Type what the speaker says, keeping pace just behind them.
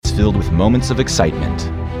filled with moments of excitement.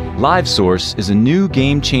 LiveSource is a new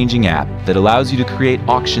game-changing app that allows you to create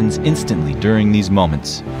auctions instantly during these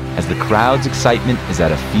moments, as the crowd's excitement is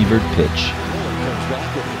at a fevered pitch. Comes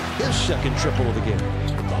back with his second triple of the game.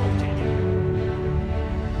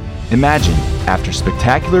 Imagine, after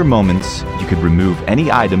spectacular moments, you could remove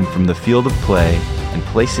any item from the field of play and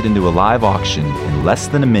place it into a live auction in less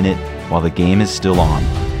than a minute while the game is still on.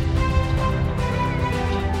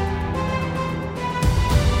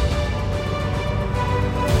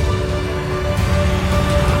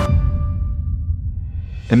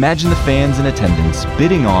 Imagine the fans in attendance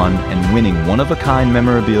bidding on and winning one-of-a-kind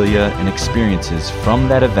memorabilia and experiences from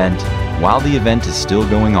that event while the event is still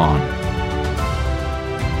going on.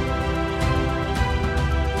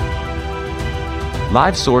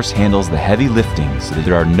 LiveSource handles the heavy lifting so that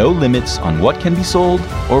there are no limits on what can be sold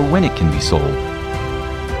or when it can be sold.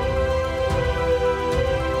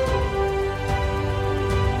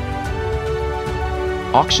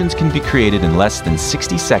 Auctions can be created in less than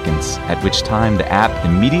 60 seconds, at which time the app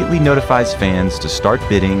immediately notifies fans to start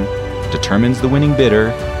bidding, determines the winning bidder,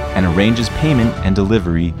 and arranges payment and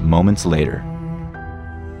delivery moments later.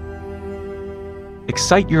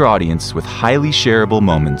 Excite your audience with highly shareable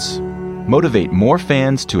moments. Motivate more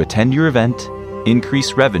fans to attend your event,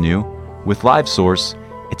 increase revenue. With LiveSource,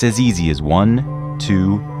 it's as easy as 1,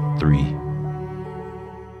 2, 3.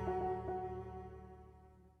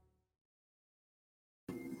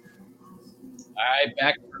 All right,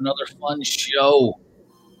 back for another fun show.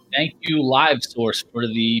 Thank you, LiveSource, for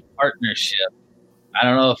the partnership. I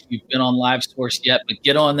don't know if you've been on LiveSource yet, but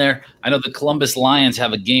get on there. I know the Columbus Lions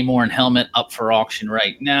have a game-worn helmet up for auction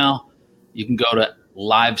right now. You can go to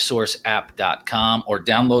livesourceapp.com or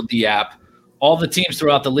download the app. All the teams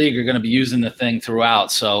throughout the league are going to be using the thing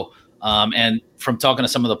throughout. So, and from talking to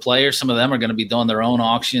some of the players, some of them are going to be doing their own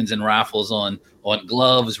auctions and raffles on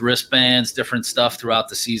gloves, wristbands, different stuff throughout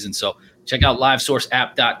the season. So check out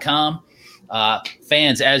livesourceapp.com.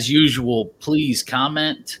 Fans, as usual, please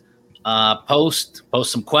comment, post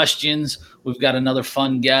some questions. We've got another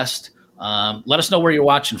fun guest. Let us know where you're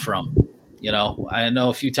watching from. You know, I know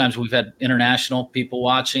a few times we've had international people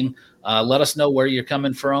watching. Let us know where you're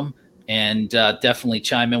coming from, and definitely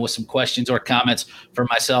chime in with some questions or comments for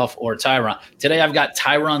myself or Tyron. Today I've got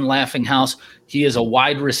Tyron Laughinghouse. He is a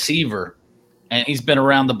wide receiver, and he's been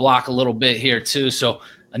around the block a little bit here too. So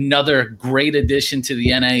another great addition to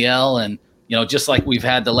the NAL, and you know, just like we've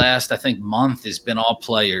had the last, I think, month has been all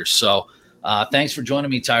players. So thanks for joining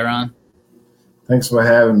me, Tyron. Thanks for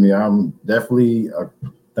having me. I'm definitely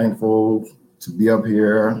thankful to be up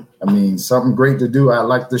here. I mean, something great to do. I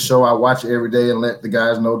like the show. I watch it every day and let the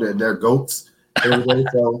guys know that they're GOATs every day.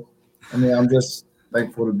 So, I mean, I'm just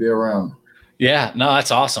thankful to be around. Yeah, no,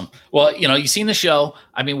 that's awesome. Well, you know, you've seen the show.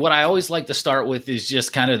 I mean, what I always like to start with is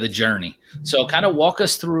just kind of the journey. So kind of walk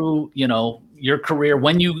us through, you know, your career,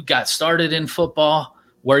 when you got started in football,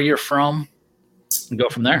 where you're from, and go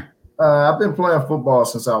from there. I've been playing football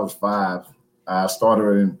since I was 5. I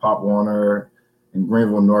started in Pop Warner in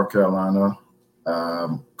Greenville, North Carolina.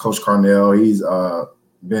 Coach Carnell, he's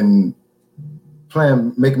been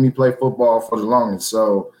making me play football for the longest.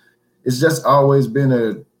 So it's just always been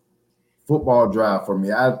a football drive for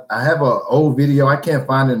me. I have an old video. I can't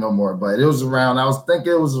find it no more, but it was around. I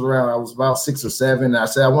was about 6 or 7. And I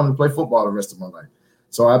said I wanted to play football the rest of my life.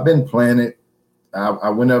 So I've been playing it. I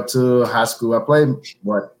went up to high school. I played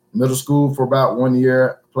middle school for about 1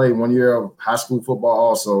 year. Played 1 year of high school football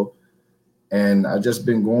also. And I've just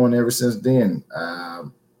been going ever since then.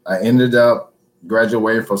 I ended up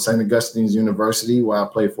graduating from St. Augustine's University, where I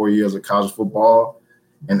played 4 years of college football.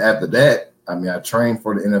 And after that, I mean, I trained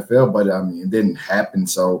for the NFL, but I mean, it didn't happen.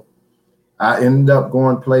 So I ended up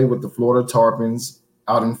going to play with the Florida Tarpons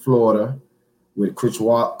out in Florida with Chris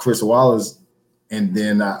Wallace. And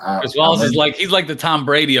then Chris Wallace is like, he's like the Tom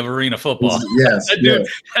Brady of arena football. Yes.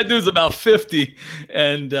 That dude's about 50.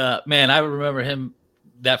 And man, I remember him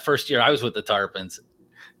that first year I was with the Tarpons.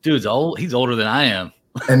 Dude's old. He's older than I am.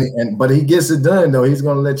 But he gets it done though. He's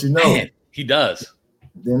going to let you know. Man, he does.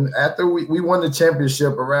 Then after we won the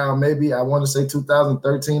championship around maybe I want to say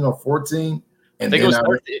 2013 or 14. And I think it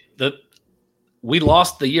was we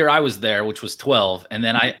lost the year I was there, which was 12, and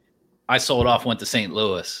then I sold off, went to St.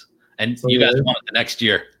 Louis, and so you guys won it the next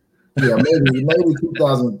year. Yeah, maybe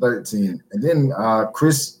 2013. And then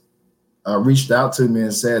Chris reached out to me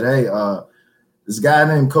and said, "Hey, this guy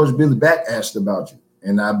named Coach Billy Back asked about you,"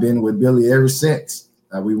 and I've been with Billy ever since.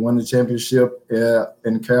 We won the championship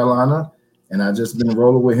in Carolina. And I just been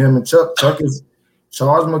rolling with him and Chuck. Charles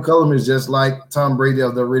McCullum is just like Tom Brady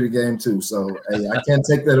of the Reader game too. So hey, I can't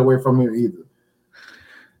take that away from him either.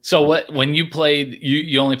 So when you played,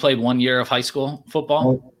 you only played 1 year of high school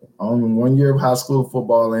football? Only 1 year of high school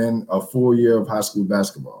football and a full year of high school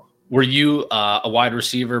basketball. Were you a wide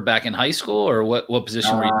receiver back in high school, or what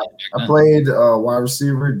position were you playing back then? I played wide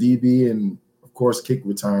receiver, DB, and of course kick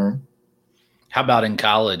return. How about in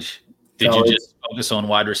college? Did you just focus on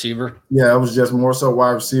wide receiver? Yeah, it was just more so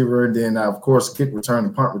wide receiver, and then of course kick return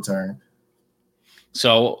and punt return.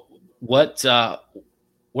 So where's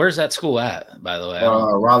that school at, by the way?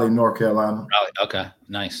 Raleigh, North Carolina. Raleigh. Okay.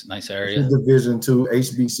 Nice area. Division II,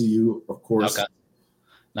 HBCU, of course. Okay.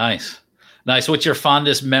 Nice. What's your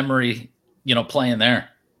fondest memory, playing there?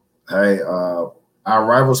 Hey, our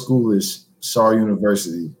rival school is Shaw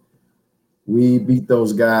University. We beat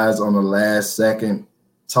those guys on the last second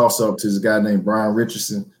toss-up to this guy named Brian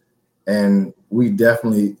Richardson. And we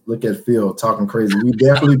definitely, look at Phil talking crazy. We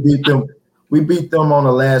definitely beat them. We beat them on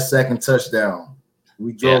the last second touchdown.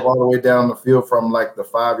 We drove all the way down the field from like the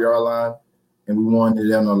 5-yard line, and we won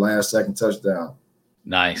it on the last second touchdown.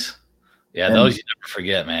 Nice. Yeah, and those you never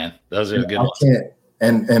forget, man. Those are good ones.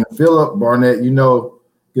 And Philip Barnett,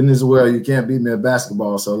 goodness well, you can't beat me at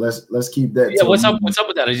basketball. So let's keep that. Yeah, what's up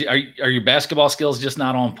with that? Are your basketball skills just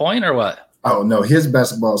not on point, or what? Oh no, his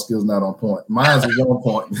basketball skills not on point. Mine's is on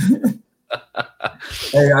point.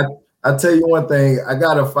 Hey, I tell you one thing. I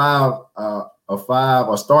got a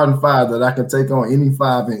starting five that I can take on any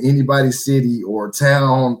five in anybody's city or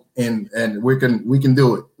town, and we can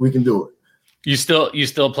do it. We can do it. You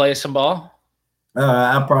still play some ball?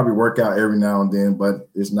 I probably work out every now and then, but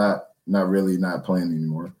it's not really not playing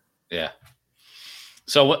anymore. Yeah.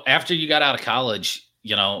 So after you got out of college,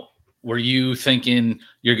 were you thinking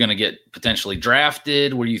you're going to get potentially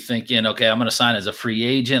drafted? Were you thinking, okay, I'm going to sign as a free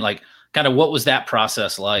agent? Like, kind of what was that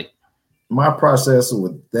process like? My process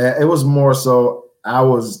with that, it was more so I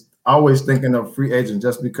was always thinking of free agent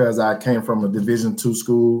just because I came from a Division II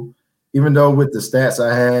school. Even though with the stats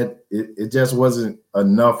I had, it just wasn't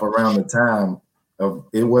enough around the time.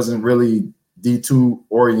 It wasn't really D2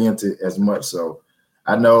 oriented as much. So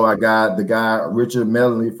I know I got the guy, Richard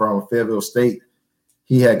Melloney from Fayetteville State.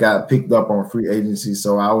 He had got picked up on free agency.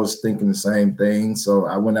 So I was thinking the same thing. So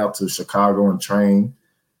I went out to Chicago and trained.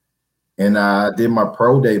 And I did my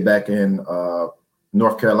pro day back in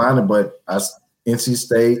North Carolina, but NC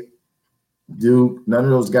State, Duke, none of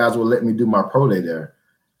those guys would let me do my pro day there.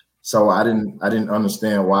 So I didn't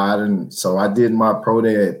understand why I didn't. So I did my pro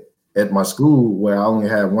day at my school where I only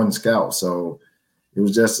had one scout. So it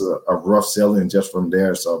was just a rough selling just from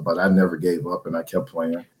there. So, but I never gave up and I kept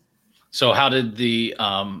playing. So how did the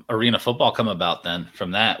arena football come about then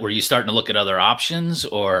from that? Were you starting to look at other options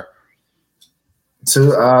or?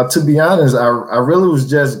 To be honest, I really was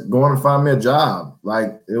just going to find me a job.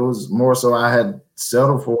 Like it was more so I had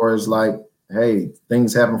settled for is like, hey,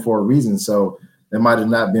 things happen for a reason. So that might have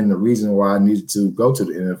not been the reason why I needed to go to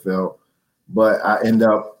the NFL, but I end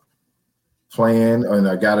up playing and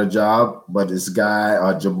I got a job. But this guy,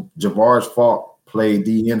 Javaris Falk, played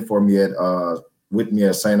DN for me with me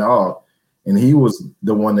at St. Aug, and he was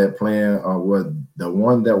the one that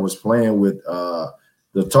was playing with the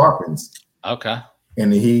Tarpons. Okay.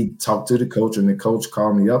 And he talked to the coach, and the coach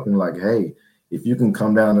called me up and like, hey, if you can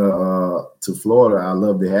come down to Florida, I'd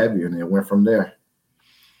love to have you. And it went from there.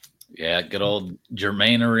 Yeah, good old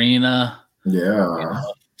Germain Arena. Yeah.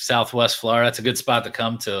 Southwest Florida. That's a good spot to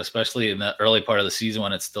come to, especially in the early part of the season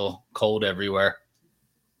when it's still cold everywhere.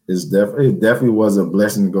 It definitely was a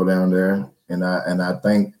blessing to go down there. And I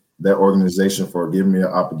thank that organization for giving me an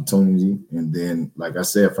opportunity. And then, like I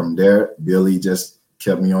said, from there, Billy just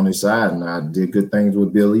kept me on his side, and I did good things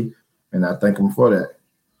with Billy, and I thank him for that.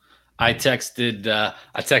 I texted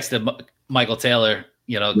Michael Taylor,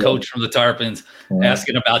 coach from the Tarpons,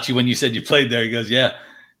 asking about you when you said you played there. He goes, yeah,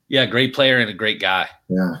 great player and a great guy.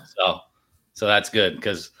 Yeah. So that's good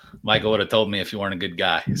because Michael would have told me if you weren't a good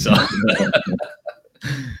guy. So,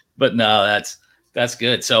 but no, that's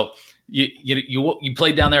good. So you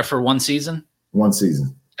played down there for one season? One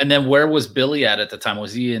season. And then where was Billy at the time?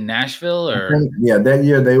 Was he in Nashville or? Yeah, that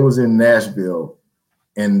year they was in Nashville.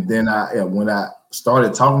 And then when I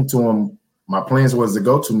started talking to him, my plans was to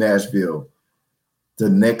go to Nashville the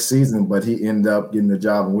next season, but he ended up getting the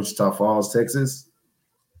job in Wichita Falls, Texas.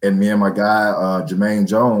 And me and my guy, Jermaine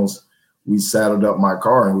Jones, we saddled up my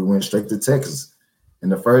car and we went straight to Texas.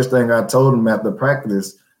 And the first thing I told him after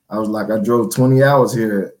practice, I was like, I drove 20 hours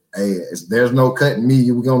here. Hey, there's no cutting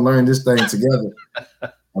me. We're going to learn this thing together.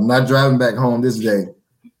 I'm not driving back home this day.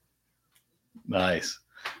 Nice.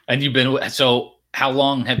 And so how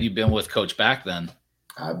long have you been with Coach Back then?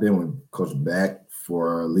 I've been with Coach Back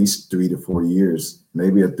for at least 3 to 4 years,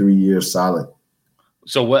 maybe a 3 year solid.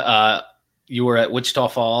 So what, you were at Wichita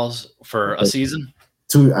Falls for a season?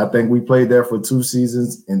 I think we played there for 2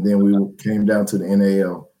 seasons, and then we came down to the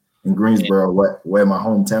NAL in Greensboro, where my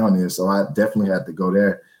hometown is. So I definitely had to go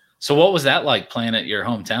there. So what was that like playing at your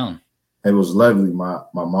hometown? It was lovely. My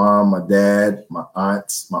mom, my dad, my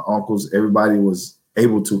aunts, my uncles, everybody was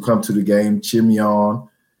able to come to the game, cheer me on.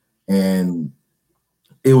 And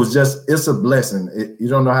it's a blessing. You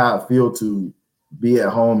don't know how it feels to be at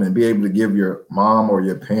home and be able to give your mom or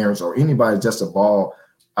your parents or anybody just a ball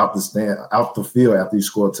out the field after you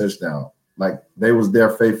score a touchdown. Like, they was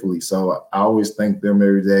there faithfully. So I always thank them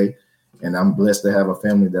every day. And I'm blessed to have a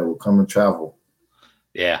family that will come and travel.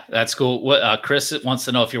 Yeah, that's cool. What Chris wants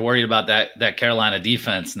to know if you're worried about that Carolina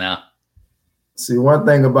defense now. See, one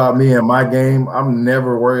thing about me and my game, I'm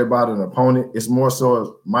never worried about an opponent. It's more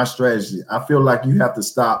so my strategy. I feel like you have to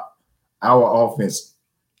stop our offense.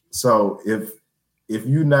 So if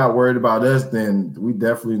you're not worried about us, then we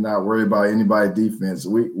definitely not worried about anybody's defense.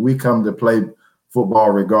 We come to play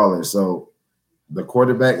football regardless. So the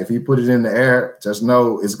quarterback, if he put it in the air, just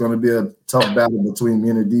know it's going to be a tough battle between me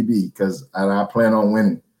and the DB because I plan on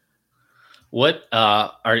winning.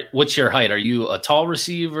 What's your height? Are you a tall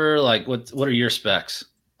receiver? Like, what are your specs?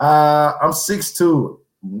 I'm 6'2".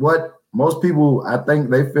 What most people, I think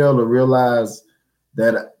they fail to realize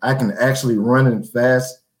that I can actually run and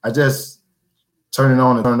fast. I just turn it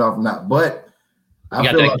on and turn it off not. But I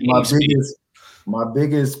feel like my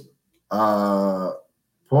biggest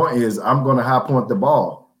point is I'm going to high point the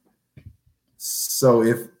ball. So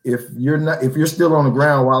if you're still on the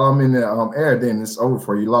ground while I'm in the air, then it's over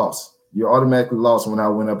for you. Lost. You automatically lost when I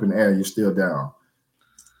went up in the air. You're still down.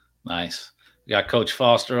 Nice. We got Coach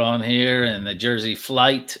Foster on here and the Jersey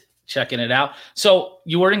Flight checking it out. So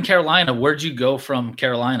you were in Carolina. Where'd you go from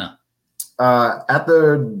Carolina?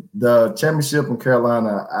 After the championship in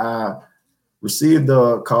Carolina, I received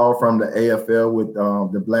a call from the AFL with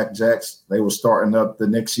the Black Jacks. They were starting up the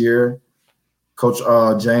next year. Coach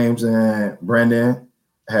James and Brandon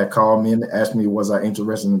had called me and asked me, was I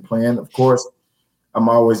interested in playing? Of course, I'm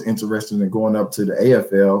always interested in going up to the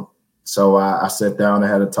AFL. So I sat down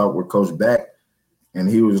and had a talk with Coach Beck, and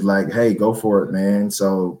he was like, hey, go for it, man.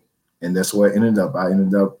 So, and that's where it ended up. I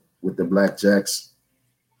ended up with the Black Jacks,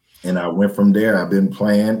 and I went from there. I've been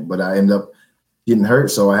playing, but I ended up getting hurt,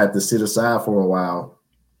 so I had to sit aside for a while.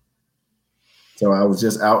 So I was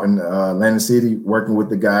just out in Atlantic City working with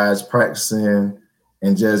the guys, practicing,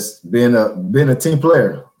 and just being a team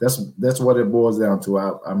player. That's what it boils down to.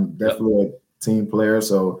 I'm definitely a team player,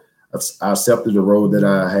 so I accepted the role that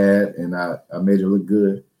I had, and I made it look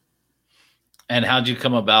good. And how'd you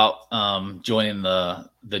come about joining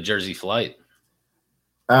the Jersey Flight?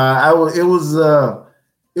 It was an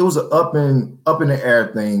up in the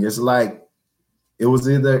air thing. It's like it was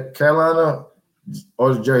either Carolina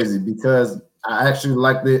or Jersey because I actually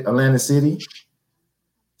liked the Atlantic City.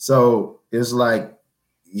 So it's like,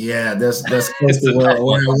 yeah, that's close to where I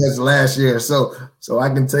was last year. So I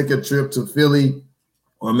can take a trip to Philly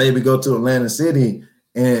or maybe go to Atlantic City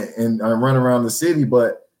and run around the city.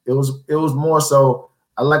 But it was more so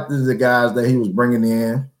I liked the guys that he was bringing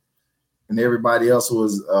in, and everybody else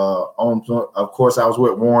was on. Of course, I was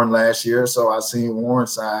with Warren last year, so I seen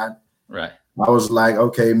Warren's side. Right. I was like,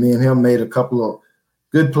 okay, me and him made a couple of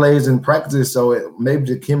good plays in practice, so maybe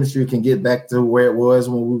the chemistry can get back to where it was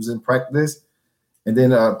when we was in practice. And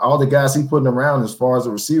then all the guys he putting around as far as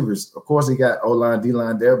the receivers, of course he got O-line,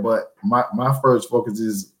 D-line there, but my first focus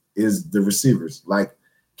is the receivers. Like,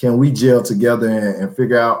 can we gel together and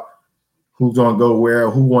figure out who's going to go where,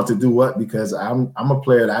 who wants to do what? Because I'm a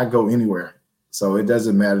player that I go anywhere, so it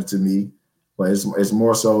doesn't matter to me. But it's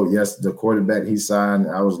more so, yes, the quarterback he signed,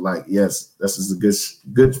 I was like, yes, this is a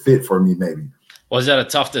good fit for me maybe. Was that a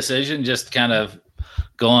tough decision, just kind of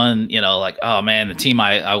going, like, oh, man, the team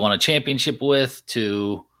I won a championship with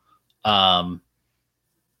to my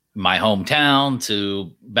hometown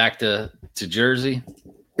to back to Jersey?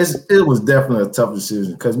 It was definitely a tough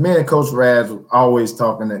decision because me and Coach Raz were always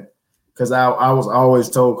talking that because I was always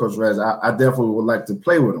told Coach Raz I definitely would like to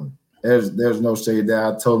play with him. There's no shade there.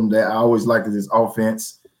 I told him that I always liked his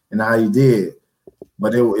offense and how he did.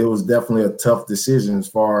 But it was definitely a tough decision as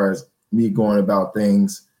far as me going about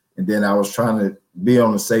things. And then I was trying to be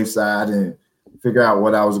on the safe side and figure out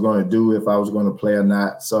what I was going to do, if I was going to play or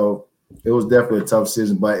not. So it was definitely a tough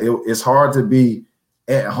decision. But it's hard to be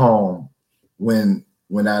at home when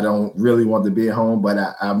I don't really want to be at home.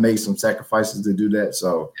 But I made some sacrifices to do that.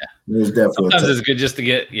 So it was definitely sometimes it's good just to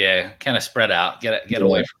get kind of spread out, get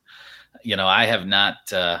away from. I have not.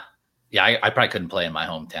 I probably couldn't play in my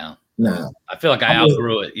hometown. No, I feel like I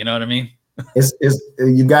outgrew it. You know what I mean? It's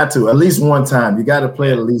you got to at least one time. You got to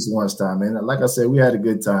play at least one time. And like I said, we had a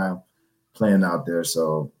good time playing out there.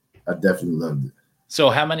 So I definitely loved it. So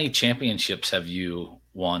how many championships have you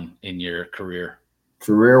won in your career?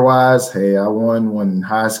 Career-wise, hey, I won one in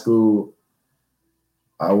high school.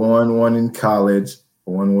 I won one in college.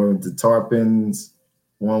 I won one with the Tarpons.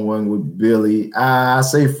 Won one with Billy. I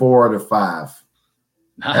say 4 out of 5.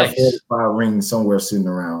 Nice. I have 5 rings somewhere sitting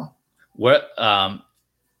around. What?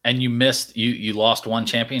 And you missed. You lost one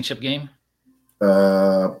championship game.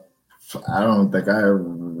 I don't think I ever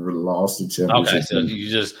lost a championship. Okay, so you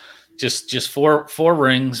just four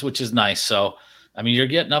rings, which is nice. So, I mean, you're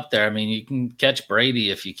getting up there. I mean, you can catch Brady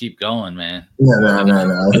if you keep going, man. No.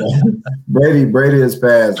 Brady has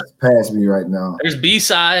passed me right now. There's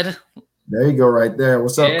B-side. There you go, right there.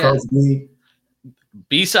 What's up, Coach B?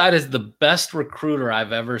 B-side is the best recruiter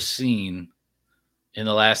I've ever seen in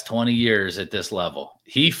the last 20 years at this level.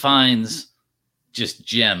 He finds just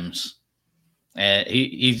gems, and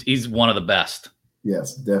he's one of the best.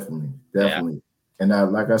 Yes, definitely. Yeah.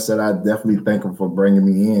 And like I said, I definitely thank him for bringing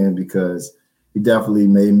me in because he definitely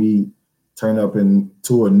made me turn up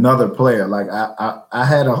into another player. Like I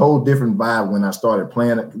had a whole different vibe when I started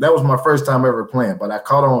playing. That was my first time ever playing, but I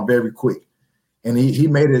caught on very quick. And he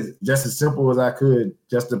made it just as simple as I could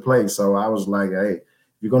just to play. So I was like, hey, if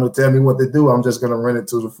you're going to tell me what to do, I'm just going to run it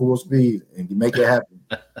to the full speed and make it happen.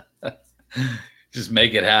 Just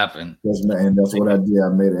make it happen. And that's what I did. I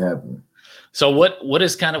made it happen. So what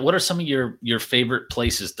are some of your favorite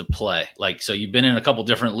places to play? Like, so you've been in a couple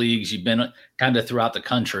different leagues, you've been kind of throughout the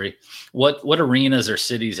country. What arenas or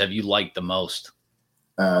cities have you liked the most?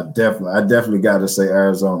 I definitely got to say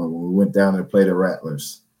Arizona when we went down and played the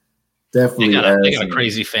Rattlers. Definitely. They got a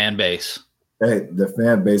crazy fan base. Hey, the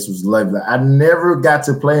fan base was lovely. I never got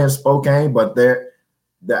to play in Spokane, but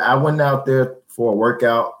I went out there for a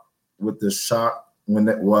workout with the Shock when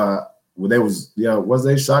was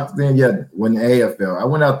they Shocked then? Yeah, when the AFL. I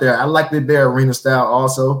went out there. I liked it there, arena style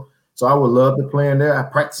also. So I would love to play in there. I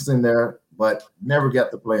practiced in there, but never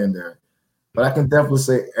got to play in there. But I can definitely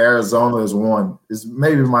say Arizona is one. It's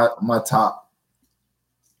maybe my top.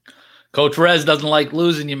 Coach Rez doesn't like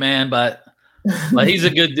losing you, man, but he's a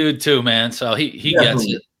good dude too, man. So he gets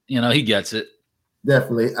it. He gets it.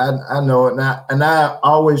 Definitely. I know it. And I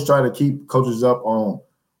always try to keep coaches up on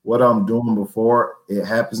what I'm doing before it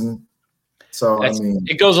happens. So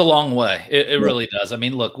it goes a long way. It really does. I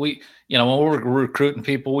mean, look, when we're recruiting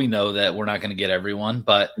people, we know that we're not going to get everyone,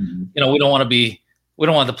 but we don't want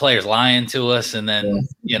the players lying to us and then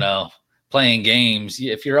playing games.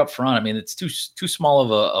 If you're up front, I mean, it's too small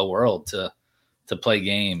of a world to play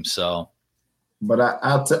games. So, but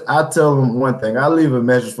I tell them one thing. I leave a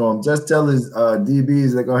message for them. Just tell his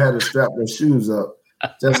DBs they're gonna have to strap their shoes up.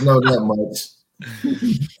 Just know that much.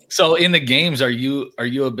 So in the games, are you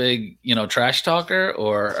a big trash talker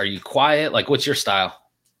or are you quiet? Like, what's your style?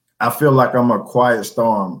 I feel like I'm a quiet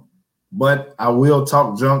storm, but I will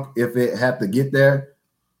talk junk if it had to get there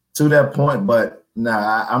to that point. But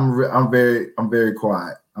nah, I'm very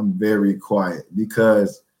quiet. I'm very quiet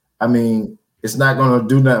because it's not gonna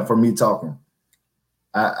do nothing for me talking.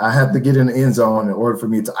 I have to get in the end zone in order for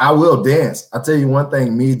me to. I will dance. I tell you one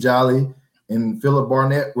thing, me, Jolly, and Philip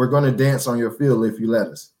Barnett, we're gonna dance on your field if you let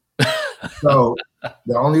us. So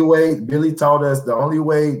the only way Billy taught us, the only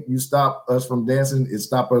way you stop us from dancing is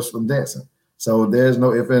stop us from dancing. So there's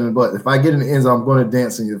no if and but. If I get in the end zone, I'm going to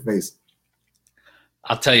dance in your face.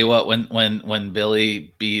 I'll tell you what, when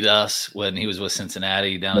Billy beat us when he was with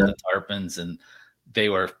Cincinnati down at the Tarpons and they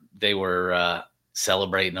were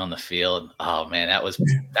celebrating on the field. Oh man, that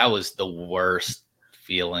was the worst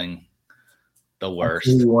feeling. The worst.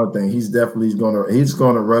 I'll tell you one thing, he's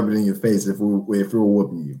gonna rub it in your face if we're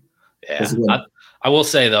whooping you. Yeah, I will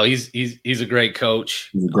say though, he's a great coach.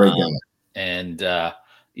 He's a great guy, and I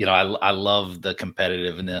love the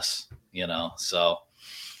competitiveness. So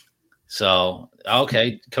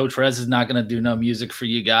okay, Coach Rez is not going to do no music for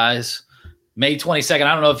you guys. May 22nd.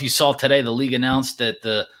 I don't know if you saw today. The league announced that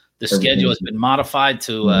the schedule has been modified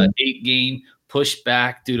to 8-game pushed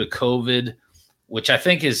back due to COVID, which I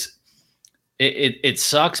think is it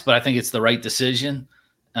sucks, but I think it's the right decision.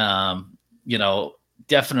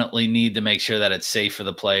 Definitely need to make sure that it's safe for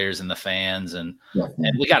the players and the fans, and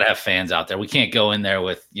we got to have fans out there. We can't go in there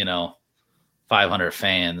with 500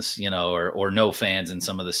 fans, or no fans in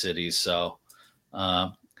some of the cities. So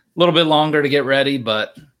a little bit longer to get ready,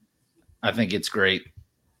 but I think it's great.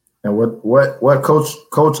 And what Coach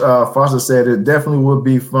Foster said, it definitely would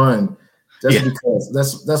be fun.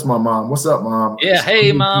 Because that's my mom. What's up, Mom? Yeah.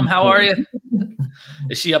 Hey, Mom. How are you?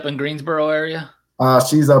 Is she up in Greensboro area?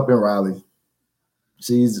 She's up in Raleigh.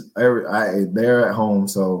 they're at home,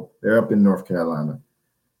 so they're up in North Carolina.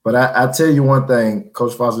 But I tell you one thing,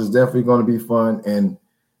 Coach Foster is definitely going to be fun. And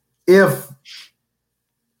if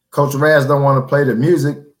Coach Raz don't want to play the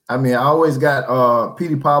music, I mean, I always got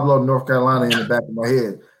Petey Pablo, North Carolina in the back of my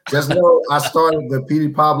head. Just know I started the Petey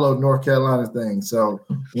Pablo, North Carolina thing. So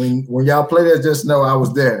when y'all play that, just know I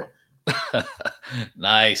was there.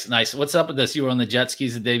 Nice. What's up with this? You were on the jet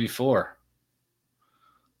skis the day before.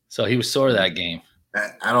 So he was sore that game.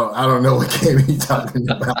 I don't know what game he's talking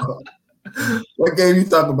about. What game you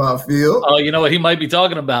talking about, Phil? Oh, you know what he might be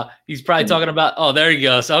talking about? He's probably talking about, oh, there he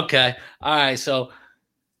goes. Okay. All right. So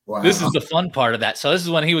This is the fun part of that. So this is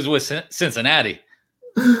when he was with Cincinnati.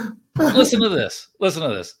 Listen to this.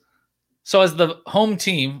 So as the home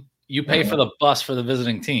team, you pay for the bus for the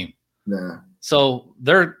visiting team. Yeah. So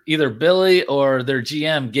they're either Billy or their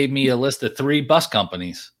GM gave me a list of 3 bus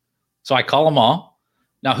companies. So I call them all.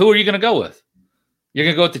 Now, who are you going to go with? You're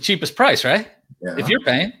going to go with the cheapest price, right? Yeah. If you're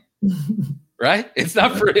paying, right?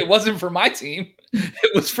 It wasn't for my team.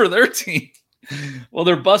 It was for their team. Well,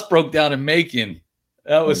 their bus broke down in Macon.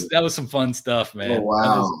 That was some fun stuff, man. Oh,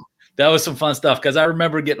 wow. That was some fun stuff because I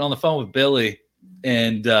remember getting on the phone with Billy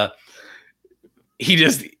and we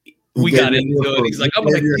got into it. He's like, I'm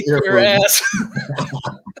going to kick your ass.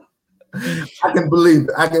 I can believe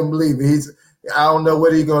it. I don't know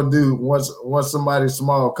what he's going to do once somebody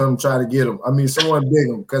small come try to get him. I mean, someone big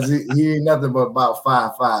him because he ain't nothing but about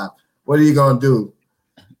 5'5". What are you going to do?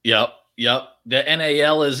 Yep. The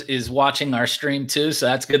NAL is watching our stream too, so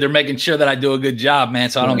that's good. They're making sure that I do a good job,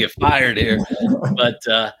 man, so I don't get fired here.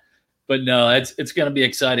 But no, it's going to be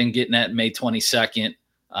exciting getting that May 22nd.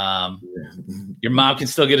 Your mom can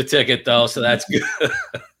still get a ticket though, so that's good.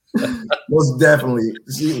 Most definitely,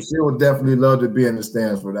 she would definitely love to be in the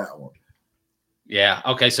stands for that one. Yeah.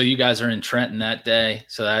 Okay. So you guys are in Trenton that day,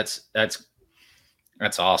 so that's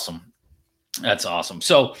awesome. That's awesome.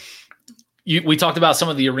 So. We talked about some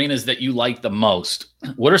of the arenas that you like the most.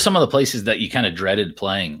 What are some of the places that you kind of dreaded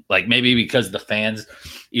playing? Like maybe because the fans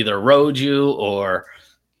either rode you or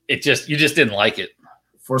you just didn't like it.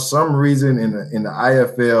 For some reason in the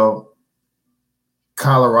IFL,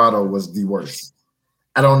 Colorado was the worst.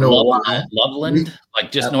 I don't know why. Loveland,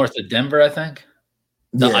 like just north of Denver, I think.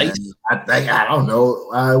 The ice. I don't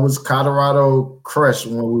know. It was Colorado Crush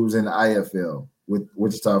when we was in the IFL with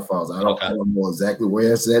Wichita Falls. I don't know exactly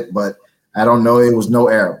where it's at, but I don't know. It was no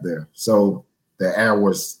air up there. So the air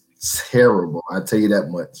was terrible. I tell you that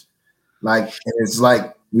much. And it's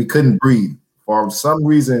like we couldn't breathe. For some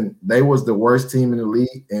reason, they was the worst team in the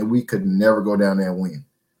league, and we could never go down there and win.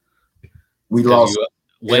 We lost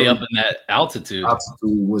way up in that altitude.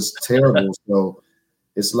 Altitude was terrible. So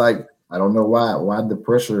it's like, I don't know why the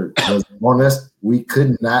pressure was on us. We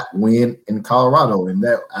could not win in Colorado, and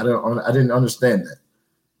that I didn't understand that.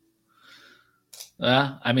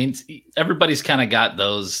 I mean, everybody's kind of got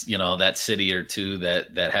those, that city or two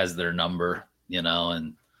that has their number,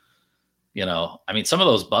 and, I mean, some of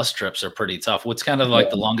those bus trips are pretty tough. What's kind of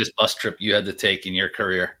like the longest bus trip you had to take in your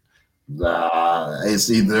career?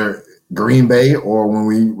 It's either Green Bay or when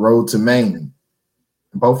we rode to Maine.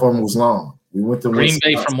 Both of them was long. We went to Green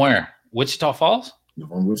Bay from where? Wichita Falls?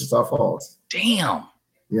 From Wichita Falls. Damn.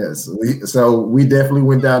 Yes. So we definitely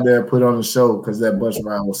went down there and put on a show because that bus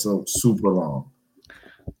ride was so super long.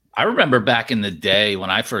 I remember back in the day when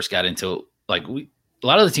I first got into it, a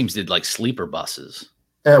lot of the teams did like sleeper buses.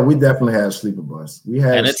 Yeah, we definitely had a sleeper bus.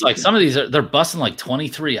 And it's like some of these they're busing like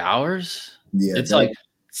 23 hours. Yeah,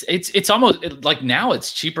 it's almost like now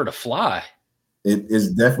it's cheaper to fly. It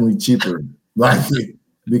is definitely cheaper,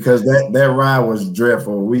 because that ride was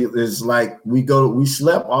dreadful. We slept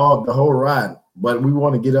the whole ride, but we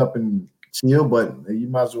want to get up and chill. But you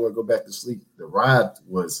might as well go back to sleep. The ride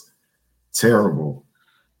was terrible.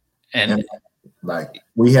 And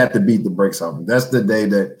we had to beat the brakes off him. That's the day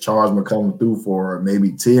that Charles McCollum threw for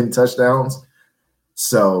maybe 10 touchdowns.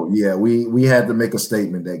 So yeah, we had to make a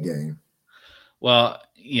statement that game. Well,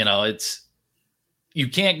 you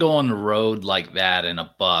can't go on the road like that in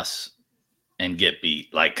a bus and get beat,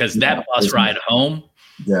 because that bus ride home,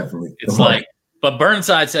 definitely. It's but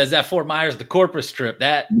Burnside says that Fort Myers, the Corpus Strip,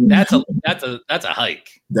 that's a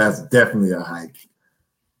hike. That's definitely a hike.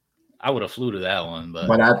 I would have flew to that one, but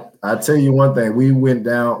I tell you one thing: we went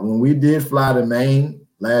down when we did fly to Maine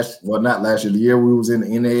not last year, the year we was in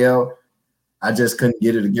the NAL. I just couldn't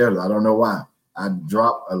get it together. I don't know why. I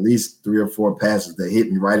dropped at least 3 or 4 passes that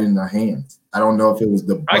hit me right in the hands. I don't know if it was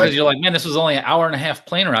because you're like, man, this was only an hour and a half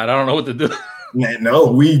plane ride. I don't know what to do. Man,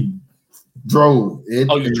 no, we drove.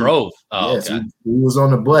 You drove? Oh, yes, okay. we was on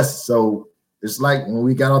the bus, so it's like when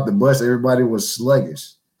we got off the bus, everybody was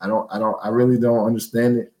sluggish. I really don't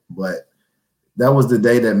understand it, but that was the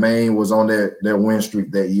day that Maine was on their win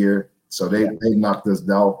streak that year. So they knocked us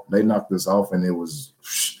off. They knocked us off, and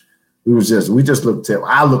we just looked terrible.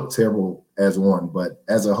 I looked terrible as one, but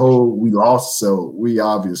as a whole, we lost. So we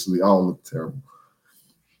obviously all looked terrible.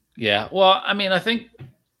 Yeah. Well, I mean, I think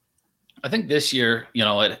this year,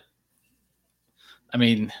 with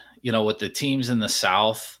the teams in the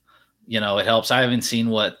South, it helps. I haven't seen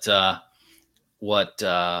what the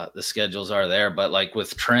schedules are there, but like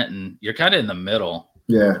with Trenton, you're kind of in the middle.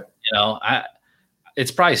 Yeah. It's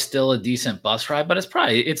probably still a decent bus ride, but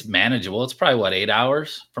it's manageable. It's probably 8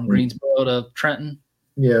 hours from Greensboro to Trenton.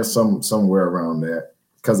 Yeah, somewhere around that.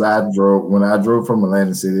 Because when I drove from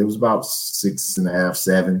Atlantic City, it was about 6.5,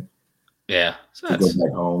 7. Yeah, so to go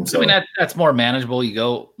back home. So. I mean, that's more manageable.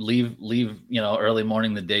 You leave early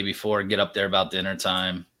morning the day before, get up there about dinner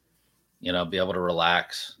time. Be able to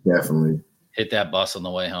relax. Definitely hit that bus on the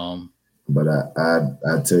way home. But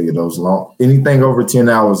I tell you, those anything over 10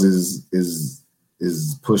 hours is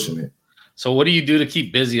pushing it. So what do you do to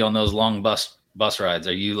keep busy on those long bus rides?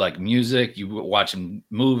 Are you like music? You watching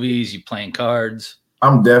movies? You playing cards?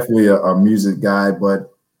 I'm definitely a music guy,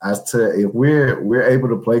 but I tell you, if we're able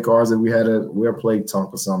to play cards, if we'll play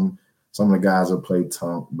Tunk or something. Some of the guys will play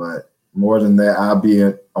Tunk, but more than that, I'll be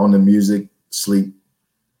on the music, sleep.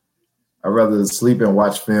 I'd rather sleep and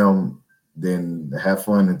watch film than have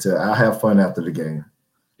fun I'll have fun after the game.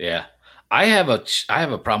 Yeah. I have a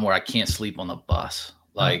problem where I can't sleep on the bus.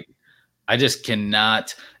 Like I just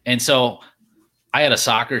cannot. And so I had a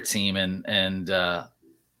soccer team and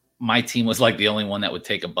my team was like the only one that would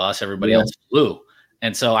take a bus. Everybody else flew.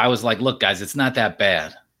 And so I was like, look, guys, it's not that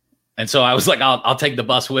bad. And so I was like, I'll take the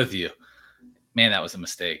bus with you. Man, that was a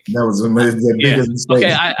mistake. That was the biggest mistake.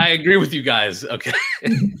 Okay, I agree with you guys. Okay.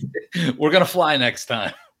 We're going to fly next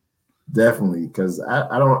time. Definitely, because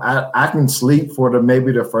I can sleep for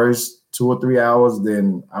maybe the first 2 or 3 hours,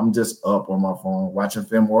 then I'm just up on my phone watching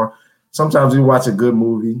film, or sometimes we watch a good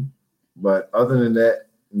movie. But other than that,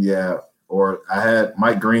 yeah. Or I had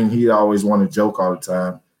Mike Green, he always wanted to joke all the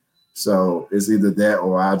time. So it's either that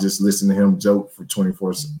or I just listen to him joke for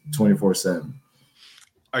 24/7.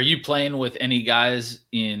 Are you playing with any guys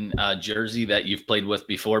in Jersey that you've played with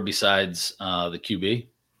before besides the QB?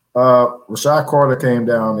 Rashad Carter came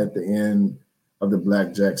down at the end of the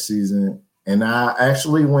Blackjack season, and I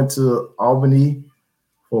actually went to Albany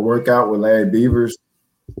for a workout with Larry Beavers.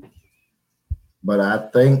 But I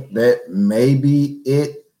think that may be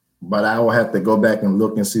it. But I will have to go back and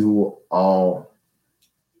look and see who all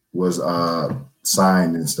was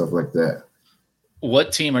signed and stuff like that.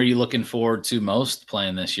 What team are you looking forward to most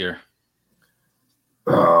playing this year?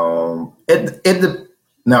 No,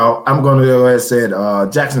 I'm going to go ahead and say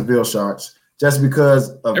Jacksonville Sharks, just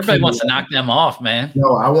because of everybody wants to knock them off, man.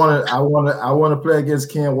 No, I want to play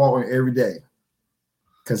against Ken Walton every day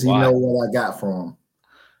because he knows what I got from him.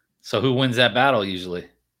 So who wins that battle usually?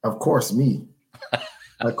 Of course, me.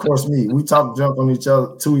 Of course, me. We talk junk on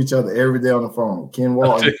to each other every day on the phone. Ken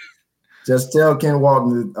Walton. Just tell Ken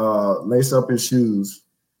Walton to lace up his shoes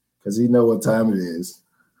because he know what time it is.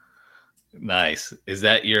 Nice. Is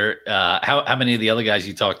that your how many of the other guys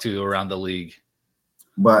you talk to around the league?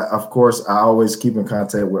 But of course, I always keep in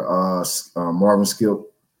contact with Marvin Skip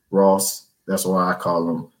Ross. That's why I call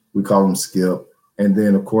him. We call him Skip. And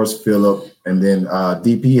then of course Phillip. And then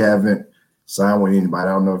DP haven't signed with anybody.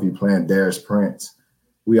 I don't know if he's playing Darius Prince.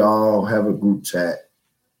 We all have a group chat.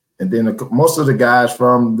 And then most of the guys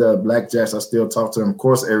from the Blackjacks, I still talk to them. Of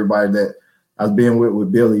course, everybody that I've been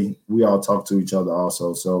with Billy, we all talk to each other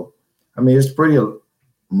also. So, I mean, it's pretty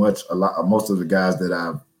much most of the guys that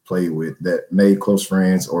I've played with that made close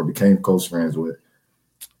friends or became close friends with.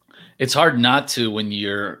 It's hard not to when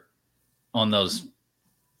you're on those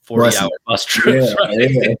 40-hour bus trips,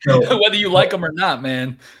 right? Yeah. Whether you like them or not,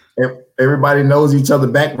 man. Everybody knows each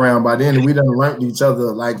other's background by then. We done learned each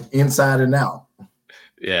other like inside and out.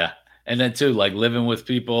 Yeah. And then too, like living with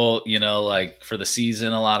people, like for the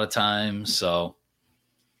season a lot of times. So,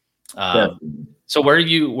 so where are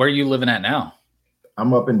you living at now?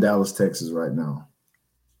 I'm up in Dallas, Texas right now.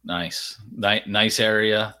 Nice. Nice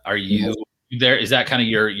area. Are you there? Is that kind of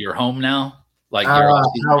your home now? Like,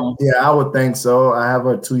 home? Yeah, I would think so. I have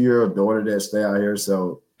a 2-year-old daughter that stay out here.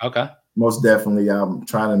 So okay. Most definitely, I'm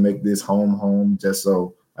trying to make this home just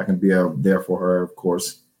so I can be there for her, of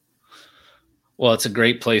course. Well, it's a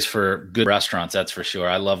great place for good restaurants, that's for sure.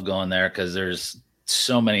 I love going there because there's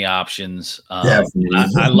so many options. I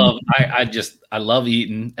love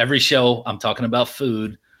eating. Every show I'm talking about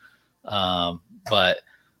food, but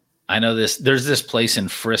I know there's this place in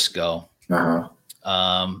Frisco. Uh-huh.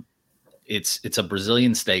 It's a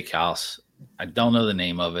Brazilian steakhouse. I don't know the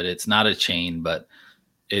name of it. It's not a chain, but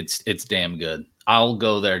it's damn good. I'll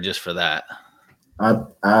go there just for that.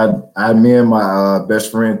 Me and my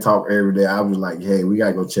best friend talk every day. I was like, hey, we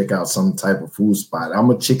gotta go check out some type of food spot. I'm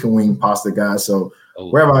a chicken wing pasta guy, so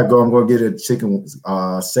wherever I go, I'm gonna get a chicken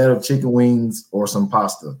set of chicken wings or some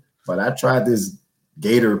pasta. But I tried this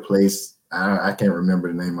Gator place. I can't remember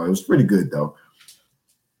the name of it. It was pretty good though.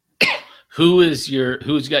 Who's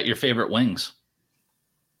got your favorite wings?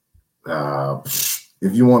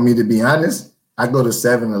 If you want me to be honest, I go to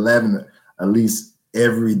 7-Eleven at least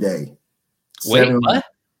every day. Wait, what?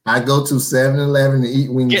 I go to 7-Eleven to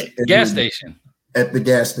eat wings. Gas station. At the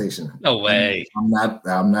gas station. No way. I'm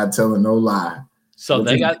not telling no lie. So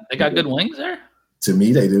they got good wings there? To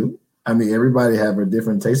me, they do. I mean, everybody have a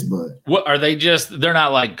different taste bud. What are they? They're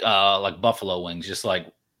not like buffalo wings, just like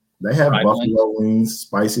they have buffalo wings,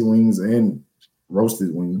 spicy wings, and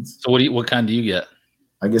roasted wings. So what kind do you get?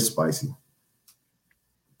 I get spicy.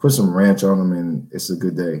 Put some ranch on them, and it's a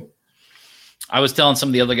good day. I was telling some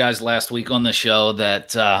of the other guys last week on the show that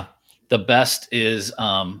the best is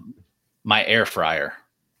my air fryer.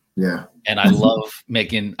 Yeah. And I love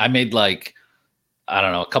I made like, I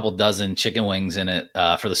don't know, a couple dozen chicken wings in it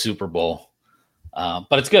for the Super Bowl.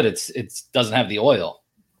 But it's good. It doesn't have the oil,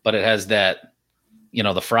 but it has that,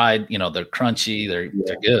 the fried, they're crunchy. They're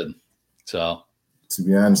good. So to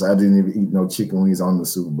be honest, I didn't even eat no chicken wings on the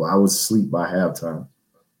Super Bowl. I was asleep by halftime.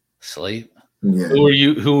 Sleep? Yeah. Who are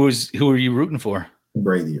you rooting for?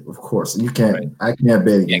 Brady, of course. I can't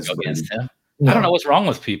bet against him. No. I don't know what's wrong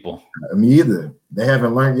with people. Me either. They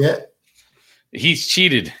haven't learned yet. He's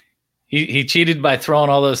cheated. He cheated by throwing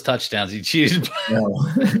all those touchdowns. He cheated. I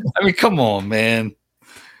mean, come on, man.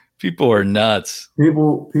 People are nuts.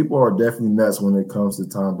 People are definitely nuts when it comes to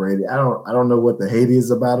Tom Brady. I don't know what the hate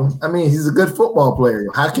is about him. I mean, he's a good football player.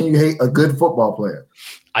 How can you hate a good football player?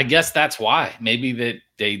 I guess that's why. Maybe that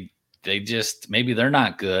they just maybe they're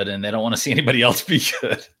not good and they don't want to see anybody else be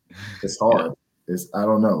good. It's hard. I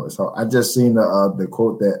don't know. It's hard. I just seen the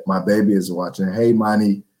quote that my baby is watching. Hey,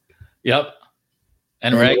 Monty. Yep.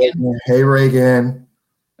 And Reagan. Hey, Reagan.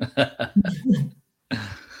 No,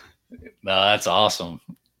 that's awesome.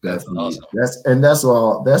 That's awesome.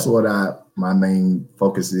 That's what my main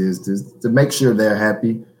focus is to make sure they're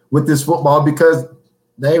happy with this football because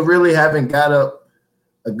they really haven't got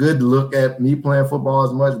a good look at me playing football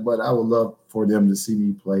as much, but I would love for them to see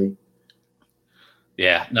me play.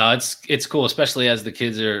 Yeah, no, it's cool, especially as the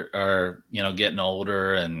kids are getting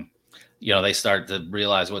older and they start to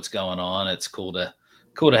realize what's going on. It's cool to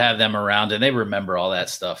have them around and they remember all that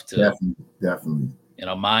stuff too. Definitely.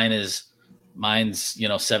 Mine's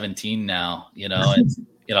 17 now, and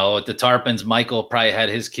with the Tarpons, Michael probably had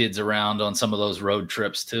his kids around on some of those road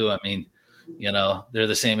trips too. I mean, they're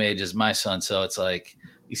the same age as my son, so it's like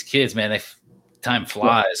these kids, man, time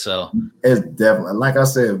flies. So it's definitely, like I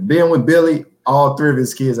said, being with Billy, all three of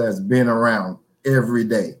his kids has been around every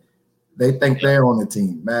day. They think they're on the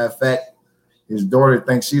team. Matter of fact, his daughter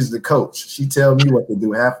thinks she's the coach. She tells me what to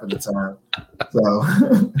do half of the time. So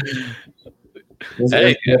it's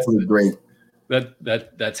definitely great.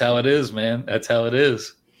 That's how it is, man. That's how it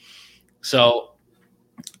is. So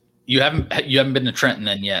you haven't been to Trenton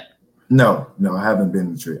then yet? No, I haven't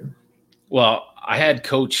been to Trenton. Well, I had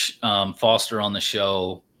Coach Foster on the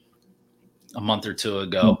show a month or two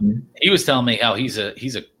ago. Mm-hmm. He was telling me how he's a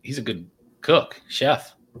good cook,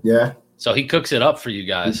 chef. Yeah. So he cooks it up for you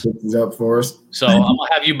guys. He cooks it up for us. So I'm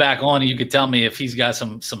gonna have you back on, and you could tell me if he's got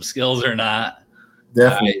some skills or not.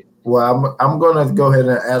 Definitely. Well, I'm gonna go ahead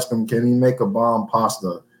and ask him. Can he make a bomb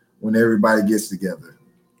pasta when everybody gets together?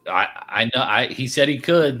 I know. He said he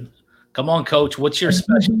could. Come on, Coach. What's your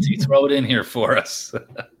specialty? Throw it in here for us.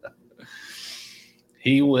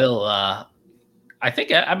 He will. I think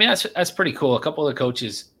that's pretty cool. A couple of the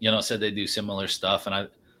coaches, said they do similar stuff, and I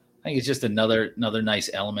think it's just another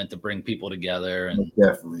nice element to bring people together. And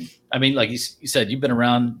definitely. I mean, like you said, you've been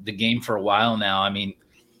around the game for a while now. I mean,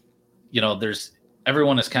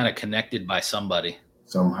 everyone is kind of connected by somebody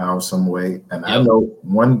somehow, some way. And I know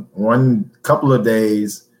one couple of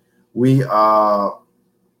days we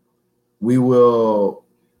will,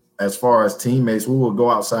 as far as teammates, we will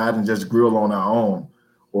go outside and just grill on our own,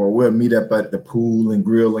 or we'll meet up at the pool and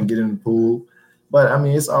grill and get in the pool. But I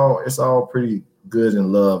mean, it's all pretty good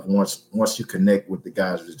and love once you connect with the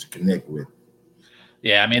guys that you connect with.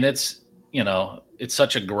 Yeah, I mean, it's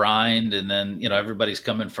such a grind, and then everybody's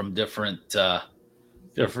coming from different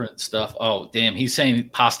stuff. Oh, damn, he's saying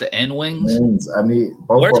pasta and wings. I mean,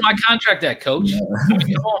 where's my contract at, Coach? Yeah. I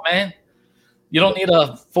mean, come on, man. You don't need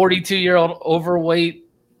a 42-year-old overweight,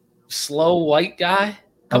 slow white guy.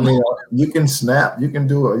 I mean, you can snap. You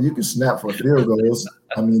can snap for field goals.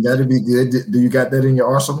 I mean, that'd be good. Do you got that in your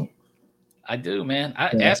arsenal? I do, man. I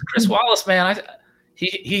asked Chris Wallace, man.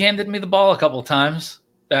 He handed me the ball a couple of times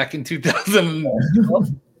back in 2012.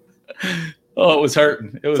 Oh, it was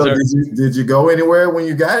hurting. It was hurting. Did you go anywhere when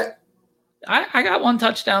you got it? I got one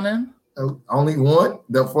touchdown in. Only one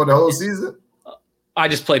for the whole season? I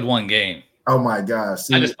just played one game. Oh my gosh!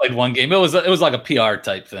 I just played one game. It was like a PR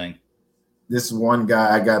type thing. This one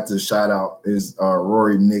guy I got to shout out is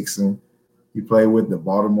Rory Nixon. He played with the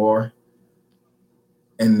Baltimore,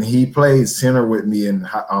 and he played center with me in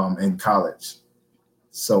college.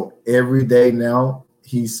 So every day now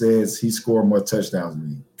he says he scored more touchdowns than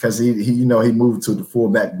me because he moved to the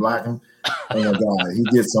fullback blocking. Oh my God, he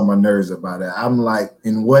gets on my nerves about it. I'm like,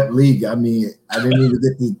 in what league? I mean, I didn't even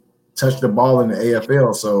get to touch the ball in the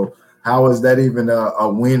AFL. So how is that even a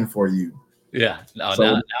win for you? Yeah, no,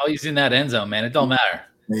 so, now he's in that end zone, man. It don't matter.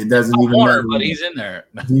 It doesn't even matter, but he's in there.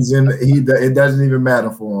 It doesn't even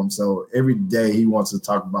matter for him. So every day he wants to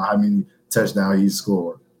talk about how many touchdowns he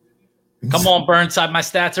scored. Come on, Burnside. My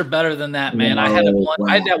stats are better than that, man. I had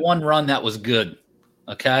that one run that was good.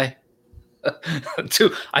 Okay.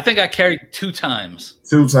 I think I carried 2 times.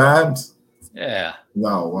 2 times? Yeah.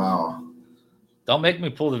 No, wow. Don't make me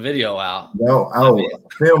pull the video out. No,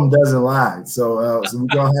 film doesn't lie. So we're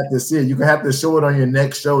gonna have to see it. You're gonna have to show it on your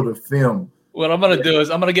next show to film. What I'm gonna do is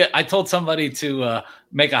I told somebody to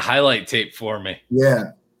make a highlight tape for me.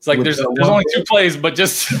 Yeah. It's like there's only 2 plays, but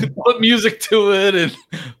just put music to it and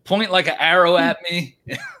point like an arrow at me.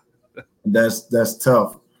 That's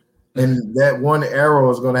tough. And that one arrow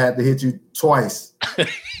is gonna have to hit you twice.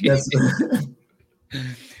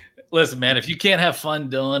 Listen, man, if you can't have fun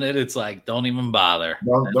doing it, it's like don't even bother.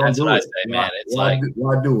 Don't do it. I say, man. It's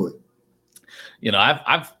why do it? You know,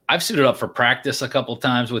 I've suited up for practice a couple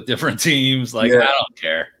times with different teams. Like, I don't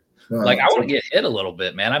care. Like, I want to get hit a little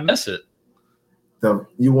bit, man. I miss it.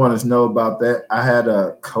 You want to know about that? I had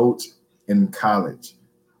a coach in college.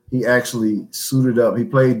 He actually suited up. He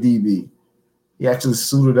played DB. He actually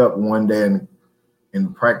suited up one day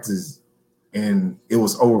in practice, and it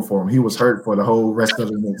was over for him. He was hurt for the whole rest of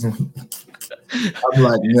the next week. I'm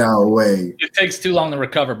like, no way. It takes too long to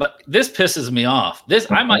recover. But this pisses me off.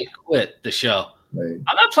 I might quit the show. Right.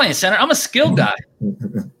 I'm not playing center. I'm a skill guy.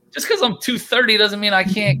 Just because I'm 230 doesn't mean I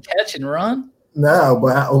can't catch and run. No,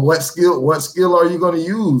 but what skill are you going to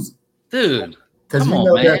use? Dude, because you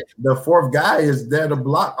know that the fourth guy is there to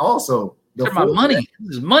block also. My money.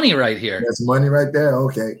 This is money right here. That's money right there.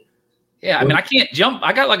 Okay. Yeah, I mean, I can't jump.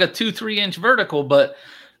 I got like a 2-3 inch vertical, but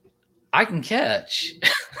I can catch.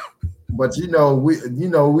 But teams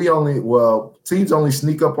only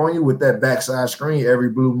sneak up on you with that backside screen every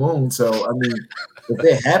blue moon. So I mean, if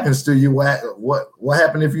it happens to you, what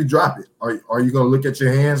happened if you drop it? Are you gonna look at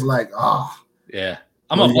your hands like, oh? Yeah,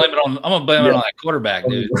 I'm gonna blame it on that quarterback,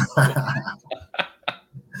 dude.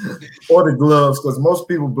 Or the gloves, because most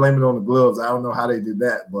people blame it on the gloves. I don't know how they do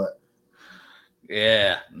that, but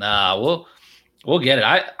yeah, we'll get it.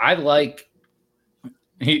 I like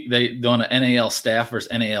they doing an NAL staff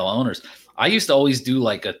versus NAL owners. I used to always do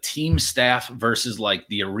like a team staff versus like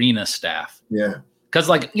the arena staff. Yeah. Because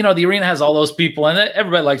the arena has all those people and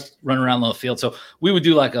everybody likes running around the field. So we would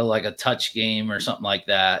do like a touch game or something like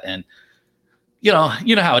that. And you know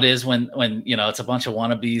how it is when it's a bunch of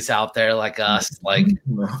wannabes out there like us, like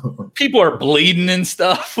people are bleeding and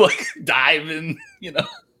stuff, like diving,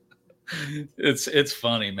 It's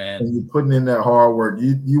funny, man. And you're putting in that hard work.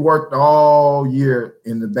 You worked all year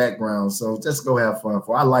in the background, so just go have fun.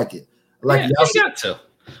 I like it. You got to.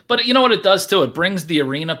 But you know what it does too? It brings the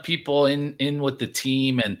arena people in with the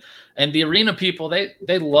team, and the arena people they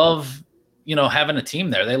love having a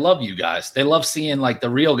team there. They love you guys. They love seeing like the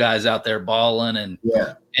real guys out there balling and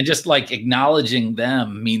just like acknowledging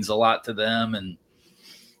them means a lot to them and.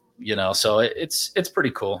 So it's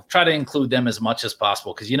pretty cool. Try to include them as much as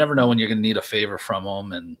possible because you never know when you're going to need a favor from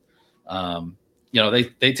them, and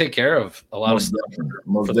they take care of a lot of stuff.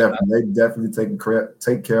 Most definitely, they definitely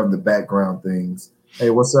take care of the background things.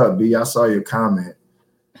 Hey, what's up, B? I saw your comment.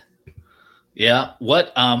 Yeah.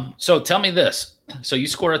 What? So tell me this. So you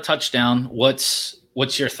score a touchdown. What's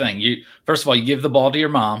your thing? First of all, you give the ball to your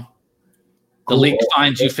mom. The league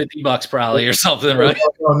fines you $50 probably or something, right?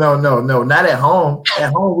 No, not at home.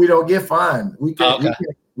 At home, we don't get fined. We can't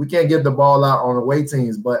get the ball out on away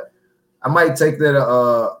teams, but I might take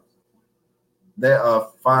that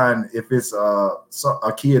fine if it's a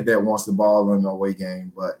kid that wants the ball in the away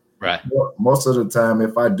game. But right, most of the time,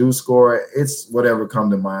 if I do score, it's whatever come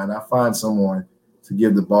to mind. I find someone to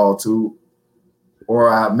give the ball to, or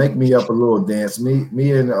I make me up a little dance.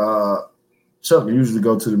 Me and Chuck usually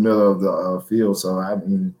go to the middle of the field. So I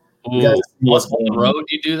mean, Ooh, on the road,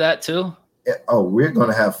 you do that too? Oh, we're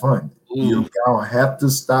gonna have fun. Ooh. You don't have to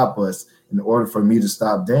stop us in order for me to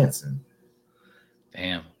stop dancing.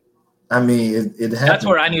 Damn. I mean, it happens. That's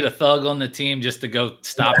where I need a thug on the team just to go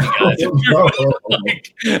stop you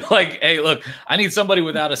guys. like, hey, look, I need somebody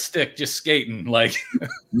without a stick just skating. Like,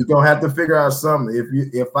 you're gonna have to figure out something.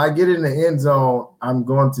 If I get in the end zone, I'm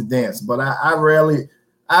going to dance. But I rarely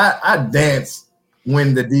dance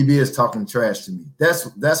when the DB is talking trash to me.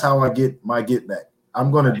 That's how I get my get back.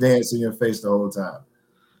 I'm gonna dance in your face the whole time.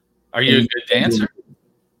 Are you a good dancer?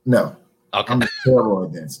 No. Okay. I'm terrible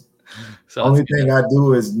at dancing. So only thing I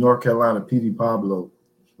do is North Carolina PD Pablo,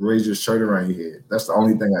 raise your shirt around your head. That's the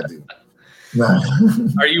only thing I do.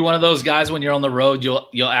 Are you one of those guys when you're on the road,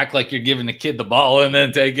 you'll act like you're giving the kid the ball and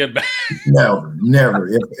then take it back? No, never.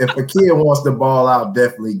 If a kid wants the ball, I'll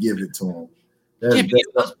definitely give it to him.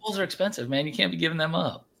 Those balls are expensive, man. You can't be giving them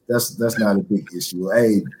up. That's not a big issue.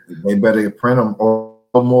 Hey, they better print them or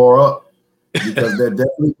more up because they're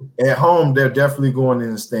definitely at home. They're definitely going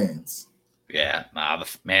in the stands. Yeah,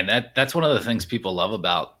 man, that's one of the things people love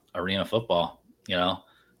about arena football. You know,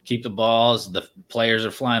 keep the balls. The players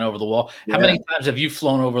are flying over the wall. Yeah. How many times have you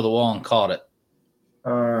flown over the wall and caught it?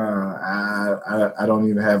 I don't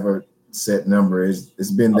even have a set number.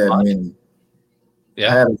 It's been that many.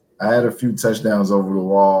 Yeah, I had a few touchdowns over the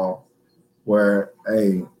wall where,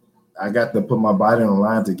 hey, I got to put my body on the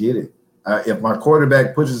line to get it. If my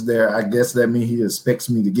quarterback pushes there, I guess that means he expects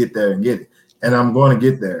me to get there and get it. And I'm going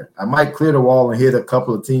to get there. I might clear the wall and hit a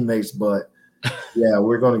couple of teammates, but yeah,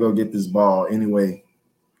 we're going to go get this ball anyway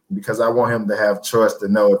because I want him to have trust to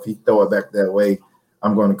know if he throw it back that way,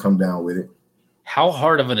 I'm going to come down with it. How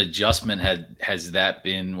hard of an adjustment has that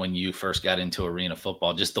been when you first got into arena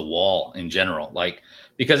football, just the wall in general? Like,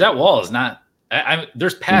 because that wall is not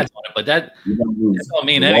there's pads on it, but that don't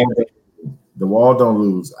mean anything. The wall don't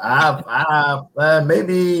lose.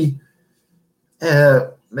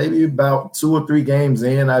 Maybe about 2 or 3 games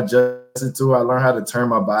in, I adjusted to it. I learned how to turn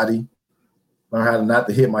my body, learn how to not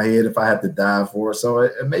to hit my head if I have to dive for it. So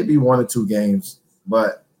it may be 1 or 2 games.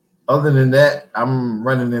 But other than that, I'm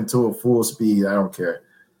running into a full speed. I don't care.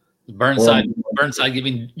 Burnside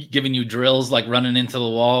giving you drills like running into the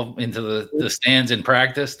wall, into the stands in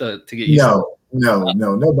practice to get you. No,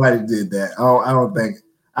 nobody did that. I don't think.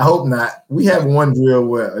 I hope not. We have one drill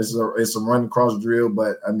where it's a run across drill,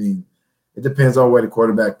 but I mean, it depends on where the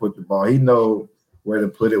quarterback put the ball. He knows where to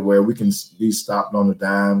put it, where we can be stopped on the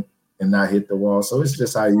dime and not hit the wall. So it's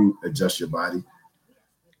just how you adjust your body.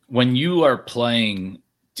 When you are playing,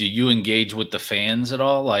 do you engage with the fans at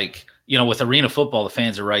all? Like, you know, with arena football, the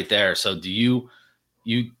fans are right there. So do you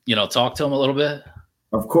talk to them a little bit?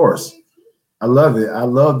 Of course. I love it. I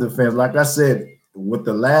love the fans. Like I said, with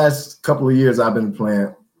the last couple of years I've been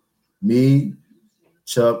playing, me,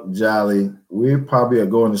 Chuck, Jolly, we probably are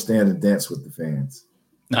going to stand and dance with the fans.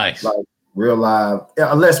 Nice. Like real live.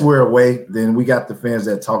 Unless we're away, then we got the fans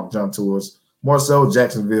that talk junk to us. More so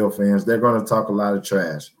Jacksonville fans. They're going to talk a lot of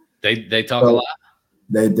trash. They talk a lot?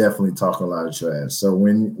 They definitely talk a lot of trash. So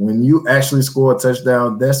when you actually score a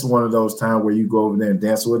touchdown, that's one of those times where you go over there and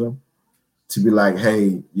dance with them to be like,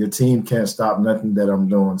 hey, your team can't stop nothing that I'm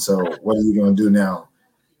doing. So what are you going to do now?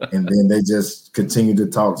 And then they just continue to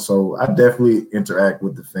talk. So I definitely interact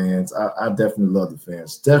with the fans. I definitely love the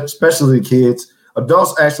fans, especially the kids.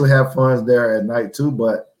 Adults actually have fun there at night too,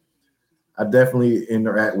 but I definitely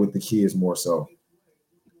interact with the kids more so.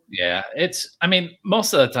 Yeah,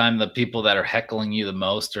 most of the time the people that are heckling you the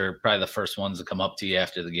most are probably the first ones to come up to you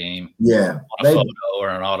after the game. Yeah. Want a photo or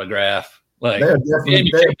an autograph. Like,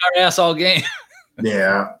 you kicked our ass all game.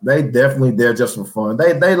 Yeah, they definitely there just for fun.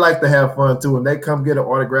 They like to have fun too, and they come get an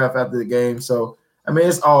autograph after the game. So I mean,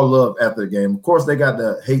 it's all love after the game. Of course, they got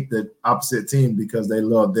to hate the opposite team because they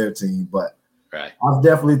love their team. But right, I've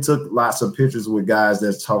definitely took lots of pictures with guys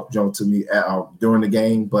that talk junk to me during the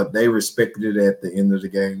game, but they respected it at the end of the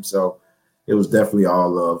game. So it was definitely all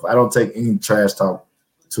love. I don't take any trash talk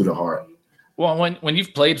to the heart. Well, when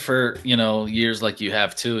you've played for years like you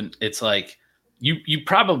have too, it's like you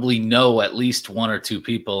probably know at least 1 or 2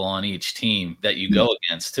 people on each team that you go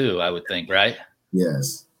against too, I would think, right?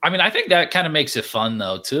 Yes. I mean, I think that kind of makes it fun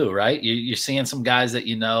though too, right? You're seeing some guys that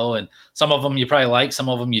and some of them you probably like, some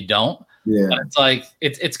of them you don't. Yeah. But it's like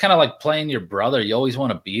it's kind of like playing your brother. You always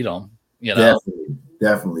want to beat him, you know?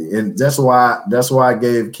 Definitely. And that's why I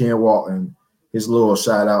gave Ken Walton his little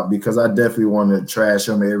shout out, because I definitely want to trash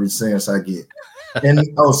him every chance I get. And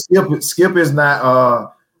Skip is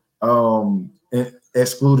not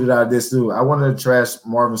excluded out of this too. I wanted to trash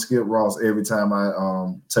Marvin Skip Ross every time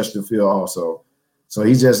I touch the field also. So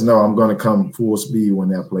he just know I'm going to come full speed when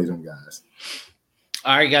that play them guys.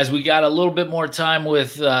 All right, guys, we got a little bit more time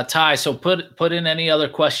with Ty. So put in any other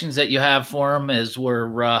questions that you have for him as we're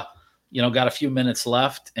got a few minutes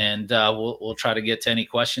left, and we'll try to get to any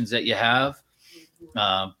questions that you have.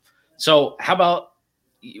 So how about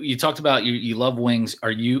you talked about you love wings?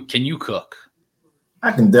 Can you cook?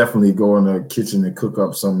 I can definitely go in the kitchen and cook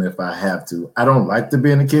up something if I have to. I don't like to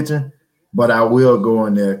be in the kitchen, but I will go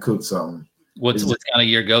in there and cook something. What's kind of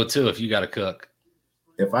your go-to if you got to cook?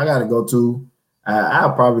 If I got to go to,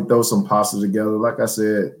 I'll probably throw some pasta together, like I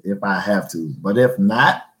said, if I have to. But if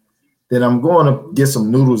not, then I'm going to get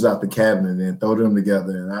some noodles out the cabinet and throw them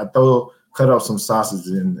together. And cut up some sausage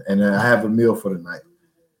and I have a meal for the night.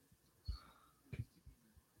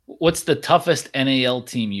 What's the toughest NAL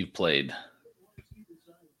team you've played?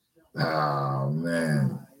 Oh,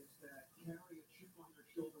 man.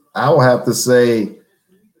 I will have to say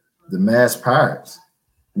the Mass Pirates,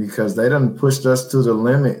 because they done pushed us to the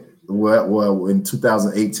limit. Well, in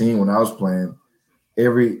 2018 when I was playing,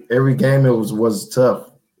 every game it was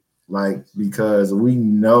tough, like, because we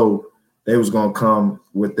know they was gonna come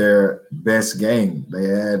with their best game. They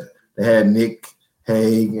had Nick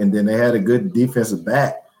Hague, and then they had a good defensive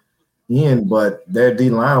back in, but their D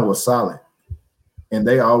line was solid, and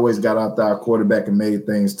they always got out there our quarterback and made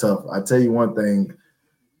things tough. I tell you one thing.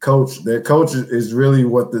 Their coach is really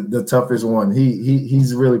what the toughest one.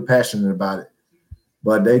 He's really passionate about it.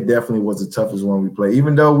 But they definitely was the toughest one we played.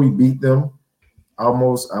 Even though we beat them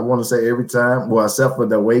almost, I want to say every time, well, except for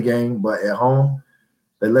the away game, but at home,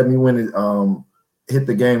 they let me win it, hit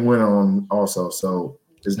the game winner on also. So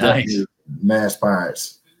it's definitely Mass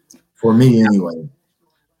Pirates for me anyway.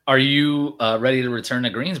 Are you ready to return to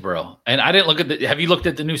Greensboro? And I didn't look at have you looked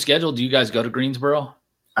at the new schedule? Do you guys go to Greensboro?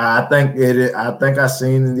 I think I've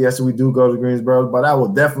seen it. Yes, we do go to Greensboro, but I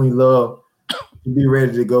would definitely love to be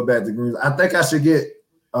ready to go back to Greensboro. I think I should get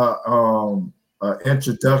an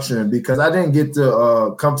introduction, because I didn't get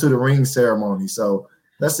to come to the ring ceremony. So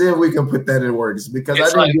let's see if we can put that in works, because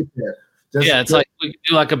I didn't get there. It's like we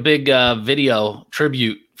do like a big video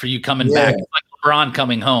tribute for you coming back. It's like LeBron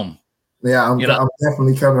coming home. Yeah, I'm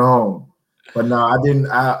definitely coming home. But no, I didn't.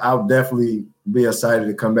 I'll definitely be excited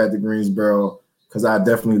to come back to Greensboro, because I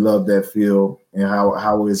definitely love that field and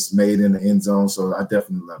how it's made in the end zone. So I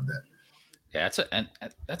definitely love that. Yeah,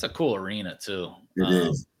 that's a cool arena too. It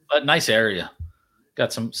is. But nice area.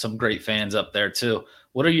 Got some great fans up there too.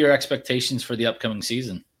 What are your expectations for the upcoming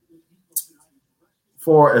season?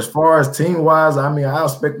 As far as team wise, I mean, I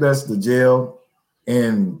expect us to gel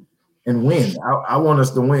and win. I want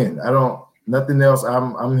us to win. I don't nothing else.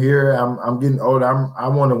 I'm here. I'm getting older. I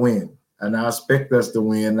want to win. And I expect us to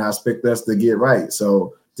win. I expect us to get right.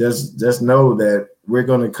 So just know that we're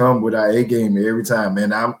going to come with our A game every time.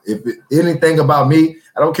 And anything about me,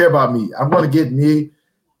 I don't care about me. I'm going to get me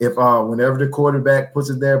if whenever the quarterback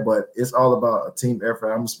puts it there. But it's all about a team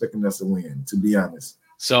effort. I'm expecting us to win, to be honest.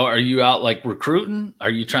 So are you out like recruiting?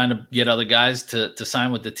 Are you trying to get other guys to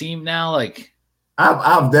sign with the team now? Like,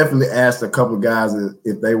 I've definitely asked a couple of guys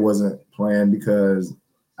if they wasn't playing, because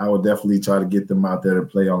I would definitely try to get them out there to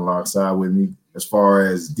play alongside with me as far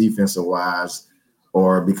as defensive wise,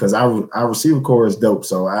 or because our receiver core is dope.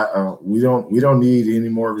 So we don't need any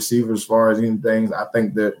more receivers as far as anything. I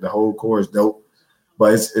think that the whole core is dope,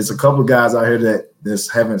 but it's a couple of guys out here that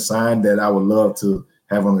just haven't signed that I would love to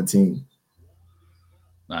have on the team.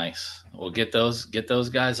 Nice. Well, get those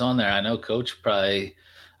guys on there. I know Coach probably.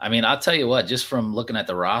 I mean, I'll tell you what. Just from looking at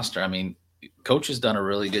the roster, I mean, Coach has done a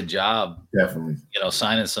really good job. Definitely.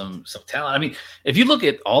 Signing some talent. I mean, if you look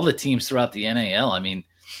at all the teams throughout the NAL, I mean,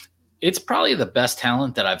 it's probably the best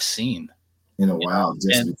talent that I've seen in a while,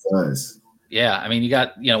 because. Yeah, I mean, you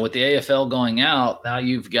got, with the AFL going out, now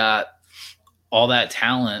you've got all that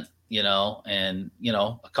talent, and,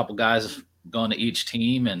 a couple guys going to each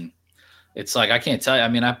team. And it's like, I can't tell you. I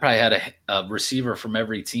mean, I probably had a receiver from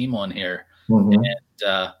every team on here. Mm-hmm.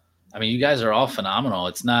 And, I mean, you guys are all phenomenal.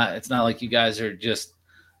 It's not like you guys are just,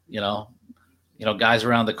 guys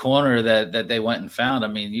around the corner that they went and found. I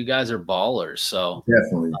mean, you guys are ballers. So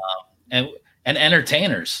definitely. And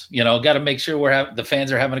entertainers, got to make sure the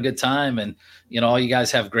fans are having a good time. And, all you guys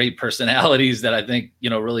have great personalities that I think,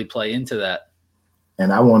 really play into that.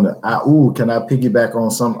 And I wonder, can I piggyback on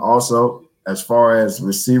something also as far as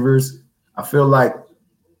receivers? I feel like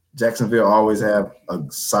Jacksonville always have a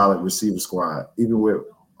solid receiver squad, even with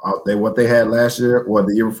what they had last year or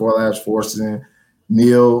the year before last, Forson,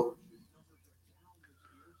 Neil,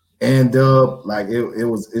 and Dub. Like it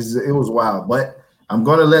was wild. But I'm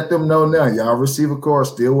gonna let them know now, y'all receiver core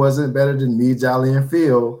still wasn't better than me, Jolly, and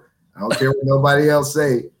Phil. I don't care what nobody else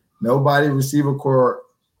say. Nobody receiver core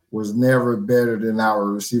was never better than our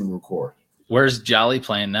receiver core. Where's Jolly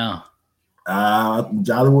playing now?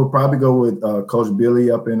 Jolly would probably go with Coach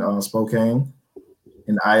Billy up in Spokane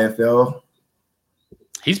in the IFL.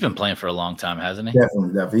 He's been playing for a long time, hasn't he?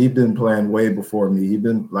 Definitely. He's been playing way before me. He's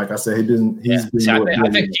been, like I said, he's been. See,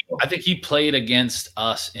 I think he played against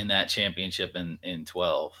us in that championship in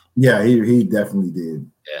 12. Yeah, he definitely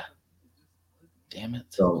did. Yeah. Damn it.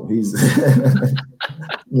 So he's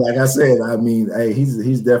like I said. I mean, hey,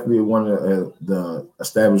 he's definitely one of the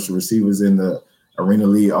established receivers in the Arena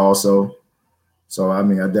League also. So I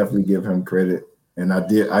mean, I definitely give him credit. And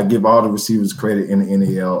I give all the receivers credit in the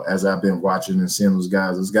NAL as I've been watching and seeing those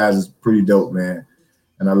guys. Those guys is pretty dope, man.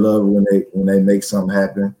 And I love when they make something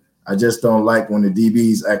happen. I just don't like when the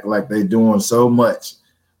DBs act like they're doing so much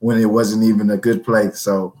when it wasn't even a good play.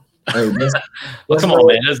 So hey, well, come on,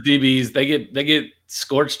 man. Those DBs, they get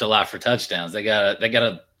scorched a lot for touchdowns. They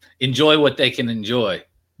gotta enjoy what they can enjoy.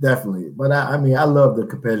 Definitely. But I mean, I love the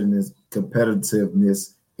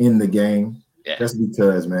competitiveness in the game. Yeah. Just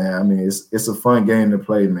because, man. I mean, it's a fun game to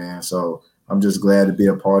play, man. So I'm just glad to be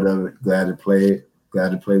a part of it. Glad to play it.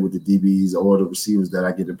 Glad to play with the DBs or the receivers that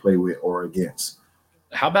I get to play with or against.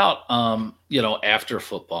 How about after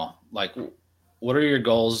football? Like, what are your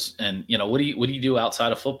goals? And what do you do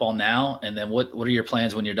outside of football now? And then what are your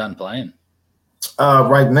plans when you're done playing?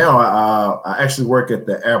 Right now, I actually work at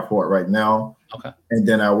the airport right now. Okay. And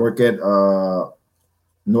then I work at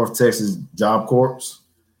North Texas Job Corps.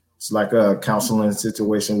 It's like a counseling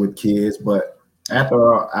situation with kids. But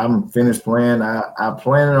after I'm finished playing, I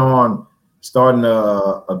plan on starting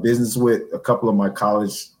a business with a couple of my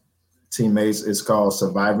college teammates. It's called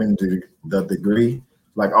Surviving the Degree.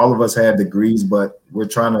 Like all of us have degrees, but we're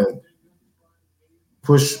trying to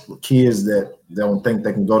push kids that don't think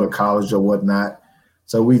they can go to college or whatnot.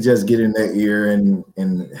 So we just get in their ear and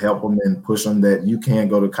help them and push them that you can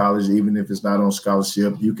go to college, even if it's not on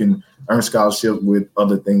scholarship. You can earn scholarship with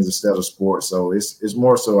other things instead of sports. So it's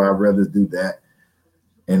more so I'd rather do that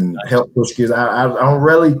and help push kids. I don't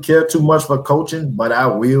really care too much for coaching, but I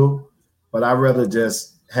will. But I'd rather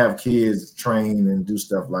just have kids train and do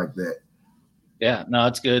stuff like that. Yeah, no,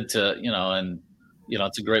 it's good to,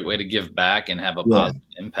 it's a great way to give back and have a positive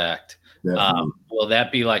impact. Will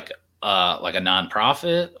that be like a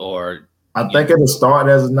nonprofit or? I think it'll start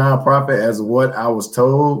as a nonprofit as what I was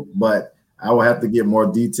told, but I will have to get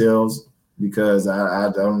more details because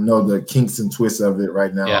I don't know the kinks and twists of it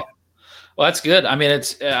right now. Yeah. Well, that's good. I mean,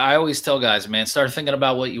 I always tell guys, man, start thinking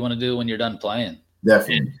about what you want to do when you're done playing.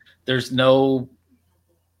 Definitely. And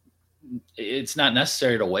it's not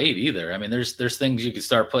necessary to wait either. I mean, there's things you can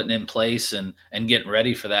start putting in place and getting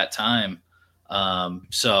ready for that time.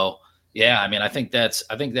 So yeah, I mean, I think that's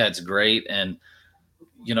great. And,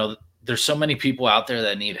 there's so many people out there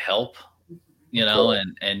that need help,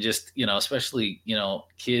 and just, especially,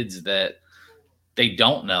 kids that they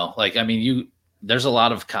don't know. Like, I mean, there's a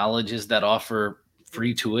lot of colleges that offer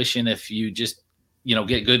free tuition if you just,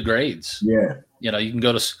 get good grades. Yeah. You can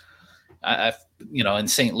go to, in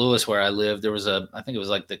St. Louis where I live, there was I think it was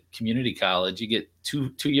like the community college. You get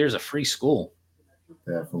two years of free school.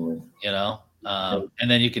 Definitely. And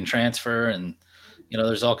then you can transfer and,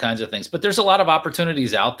 there's all kinds of things. But there's a lot of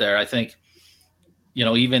opportunities out there. I think,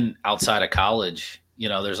 even outside of college,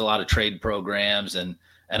 there's a lot of trade programs and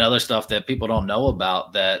other stuff that people don't know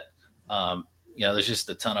about that, there's just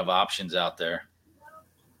a ton of options out there.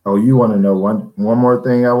 Oh, you want to know one more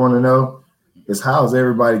thing I want to know is how's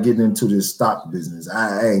everybody getting into this stock business?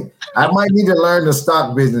 I might need to learn the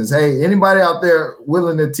stock business. Hey, anybody out there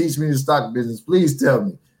willing to teach me the stock business, please tell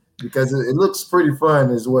me. Because it looks pretty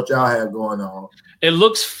fun is what y'all have going on. It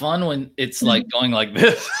looks fun when it's like going like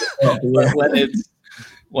this. Oh, yeah. But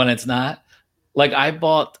when it's not. Like I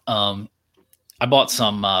bought some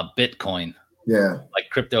Bitcoin. Yeah.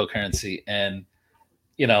 Like cryptocurrency. And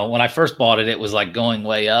when I first bought it, it was like going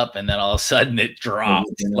way up and then all of a sudden it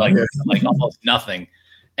dropped like almost nothing.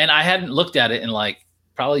 And I hadn't looked at it in like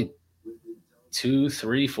probably 2,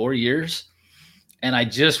 3, 4 years. And I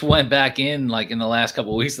just went back in like in the last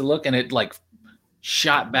couple of weeks to look and it like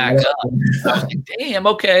shot back up. I was like, damn,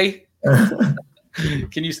 okay.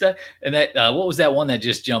 Can you stay? And that what was that one that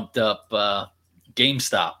just jumped up?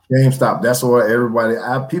 GameStop. That's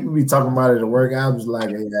what people be talking about it at work. I was like,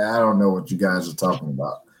 hey, I don't know what you guys are talking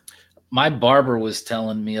about. My barber was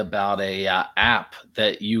telling me about a app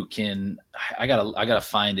that you can. I gotta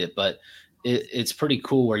find it, but it's pretty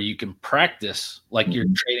cool where you can practice like you're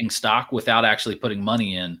trading stock without actually putting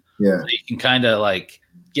money in. Yeah, so you can kind of like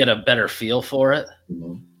get a better feel for it.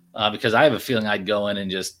 Because I have a feeling I'd go in and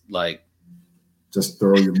just like just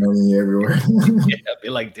throw your money everywhere. Yeah, be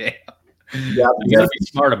like, damn. Yeah, You gotta be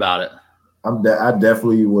smart about it. I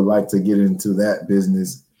definitely would like to get into that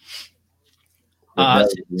business.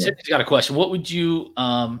 Sydney's got a question. What would you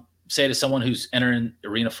say to someone who's entering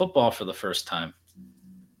arena football for the first time?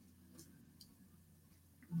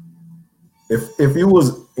 If you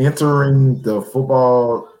was entering the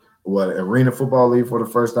arena football league for the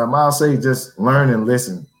first time, I'll say just learn and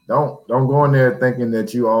listen. Don't go in there thinking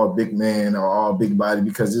that you all big man or all big body,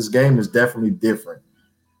 because this game is definitely different.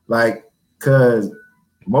 Like, because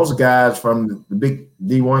most guys from the big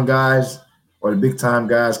D1 guys or the big time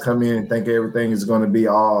guys come in and think everything is going to be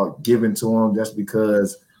all given to them just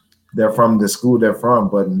because they're from the school they're from.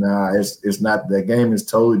 But nah, it's not. The game is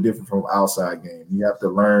totally different from outside game. You have to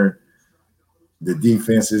learn the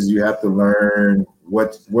defenses. You have to learn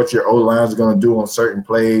what your O-line is going to do on certain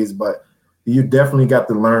plays, but you definitely got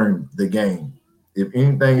to learn the game. If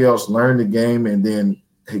anything else, learn the game and then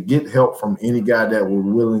get help from any guy that were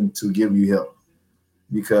willing to give you help.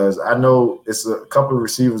 Because I know it's a couple of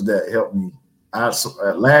receivers that helped me.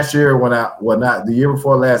 Last year the year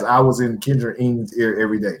before last, I was in Kendrick Eaton's ear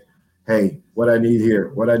every day. Hey, what I need here,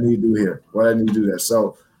 what I need to do here, what I need to do there.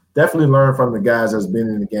 So definitely learn from the guys that's been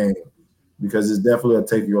in the game, because it's definitely will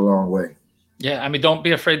take you a long way. Yeah, I mean, don't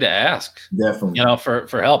be afraid to ask. Definitely.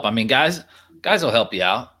 For help. I mean, guys will help you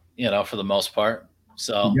out, for the most part.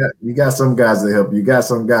 So you got some guys that help you. You got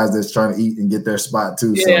some guys that's trying to eat and get their spot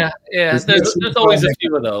too. Yeah, so yeah. There's always a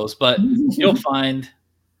few of those, but you'll find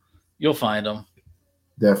them.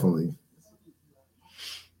 Definitely.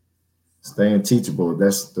 Staying teachable.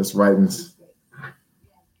 That's right.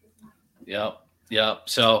 Yep.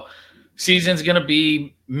 So season's gonna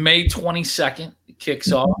be May 22nd. It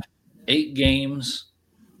kicks off. 8 games.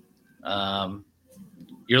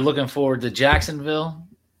 You're looking forward to Jacksonville?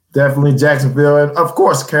 Definitely Jacksonville, and of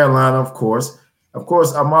course Carolina. Of course,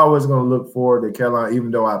 I'm always going to look forward to Carolina,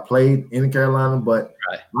 even though I played in Carolina. But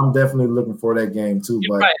right. I'm definitely looking for that game too.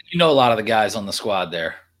 But you know a lot of the guys on the squad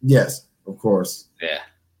there. Yes, of course. Yeah,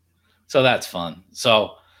 so that's fun.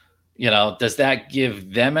 So, does that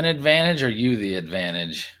give them an advantage or you the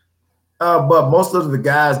advantage? But most of the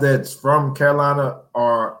guys that's from Carolina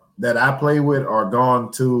that I play with are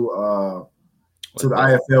gone to the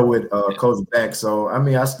IFL with Coach Beck. So, I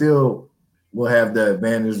mean, I still will have the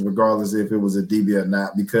advantage regardless if it was a DB or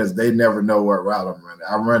not, because they never know what route I'm running.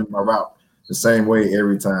 I run my route the same way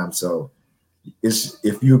every time. So,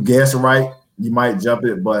 if you guess right, you might jump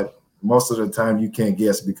it, but most of the time you can't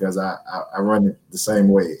guess because I run it the same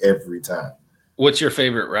way every time. What's your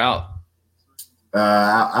favorite route?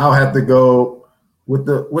 I'll have to go with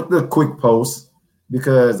the quick post,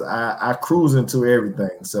 because I cruise into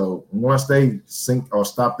everything. So once they sink or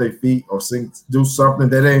stop their feet or do something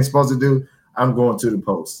that they ain't supposed to do, I'm going to the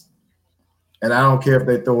post. And I don't care if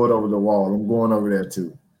they throw it over the wall. I'm going over there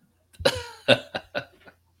too.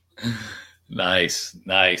 Nice.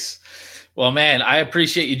 Well, man, I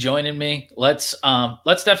appreciate you joining me. Let's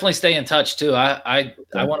definitely stay in touch too. I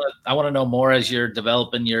want to know more as you're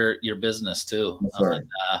developing your business too. Help.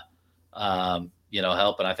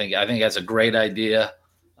 And I think that's a great idea.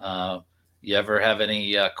 You ever have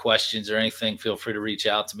any questions or anything, feel free to reach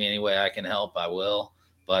out to me any way I can help. I will.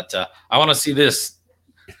 But I want to see this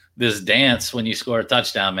dance when you score a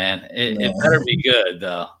touchdown, man. It better be good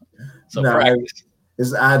though. So practice.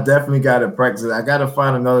 I definitely got to practice it. I got to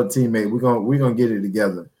find another teammate. We're gonna get it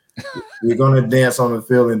together. We're gonna dance on the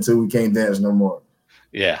field until we can't dance no more.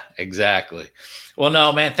 Yeah, exactly. Well,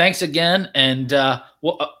 no, man. Thanks again, and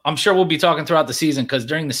I'm sure we'll be talking throughout the season, because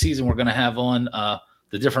during the season we're going to have on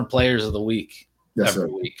the different players of the week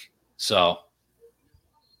every week. So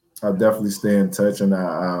I'll definitely stay in touch, and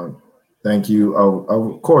I thank you.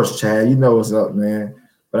 Of course, Chad, you know what's up, man.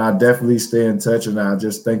 But I definitely stay in touch, and I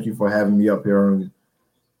just thank you for having me up here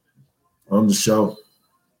on the show.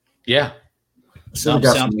 Yeah. I should have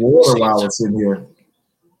got some water while I was sitting here.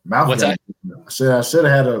 What's that? I should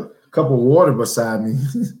have had a cup of water beside me.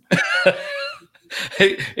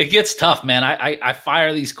 It gets tough, man. I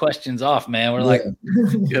fire these questions off, man. We're like,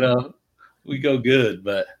 we go good,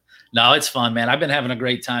 but no, it's fun, man. I've been having a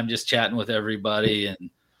great time just chatting with everybody,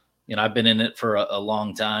 and I've been in it for a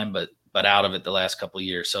long time, but out of it the last couple of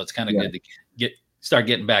years. So it's kind of good to start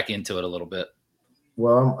getting back into it a little bit.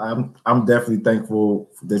 Well, I'm definitely thankful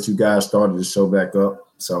that you guys started the show back up.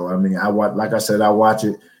 So I mean, I watch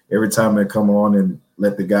it every time they come on and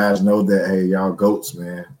let the guys know that, hey, y'all goats,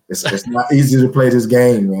 man. It's not easy to play this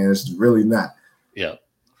game, man. It's really not. Yeah,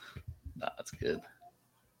 that's good.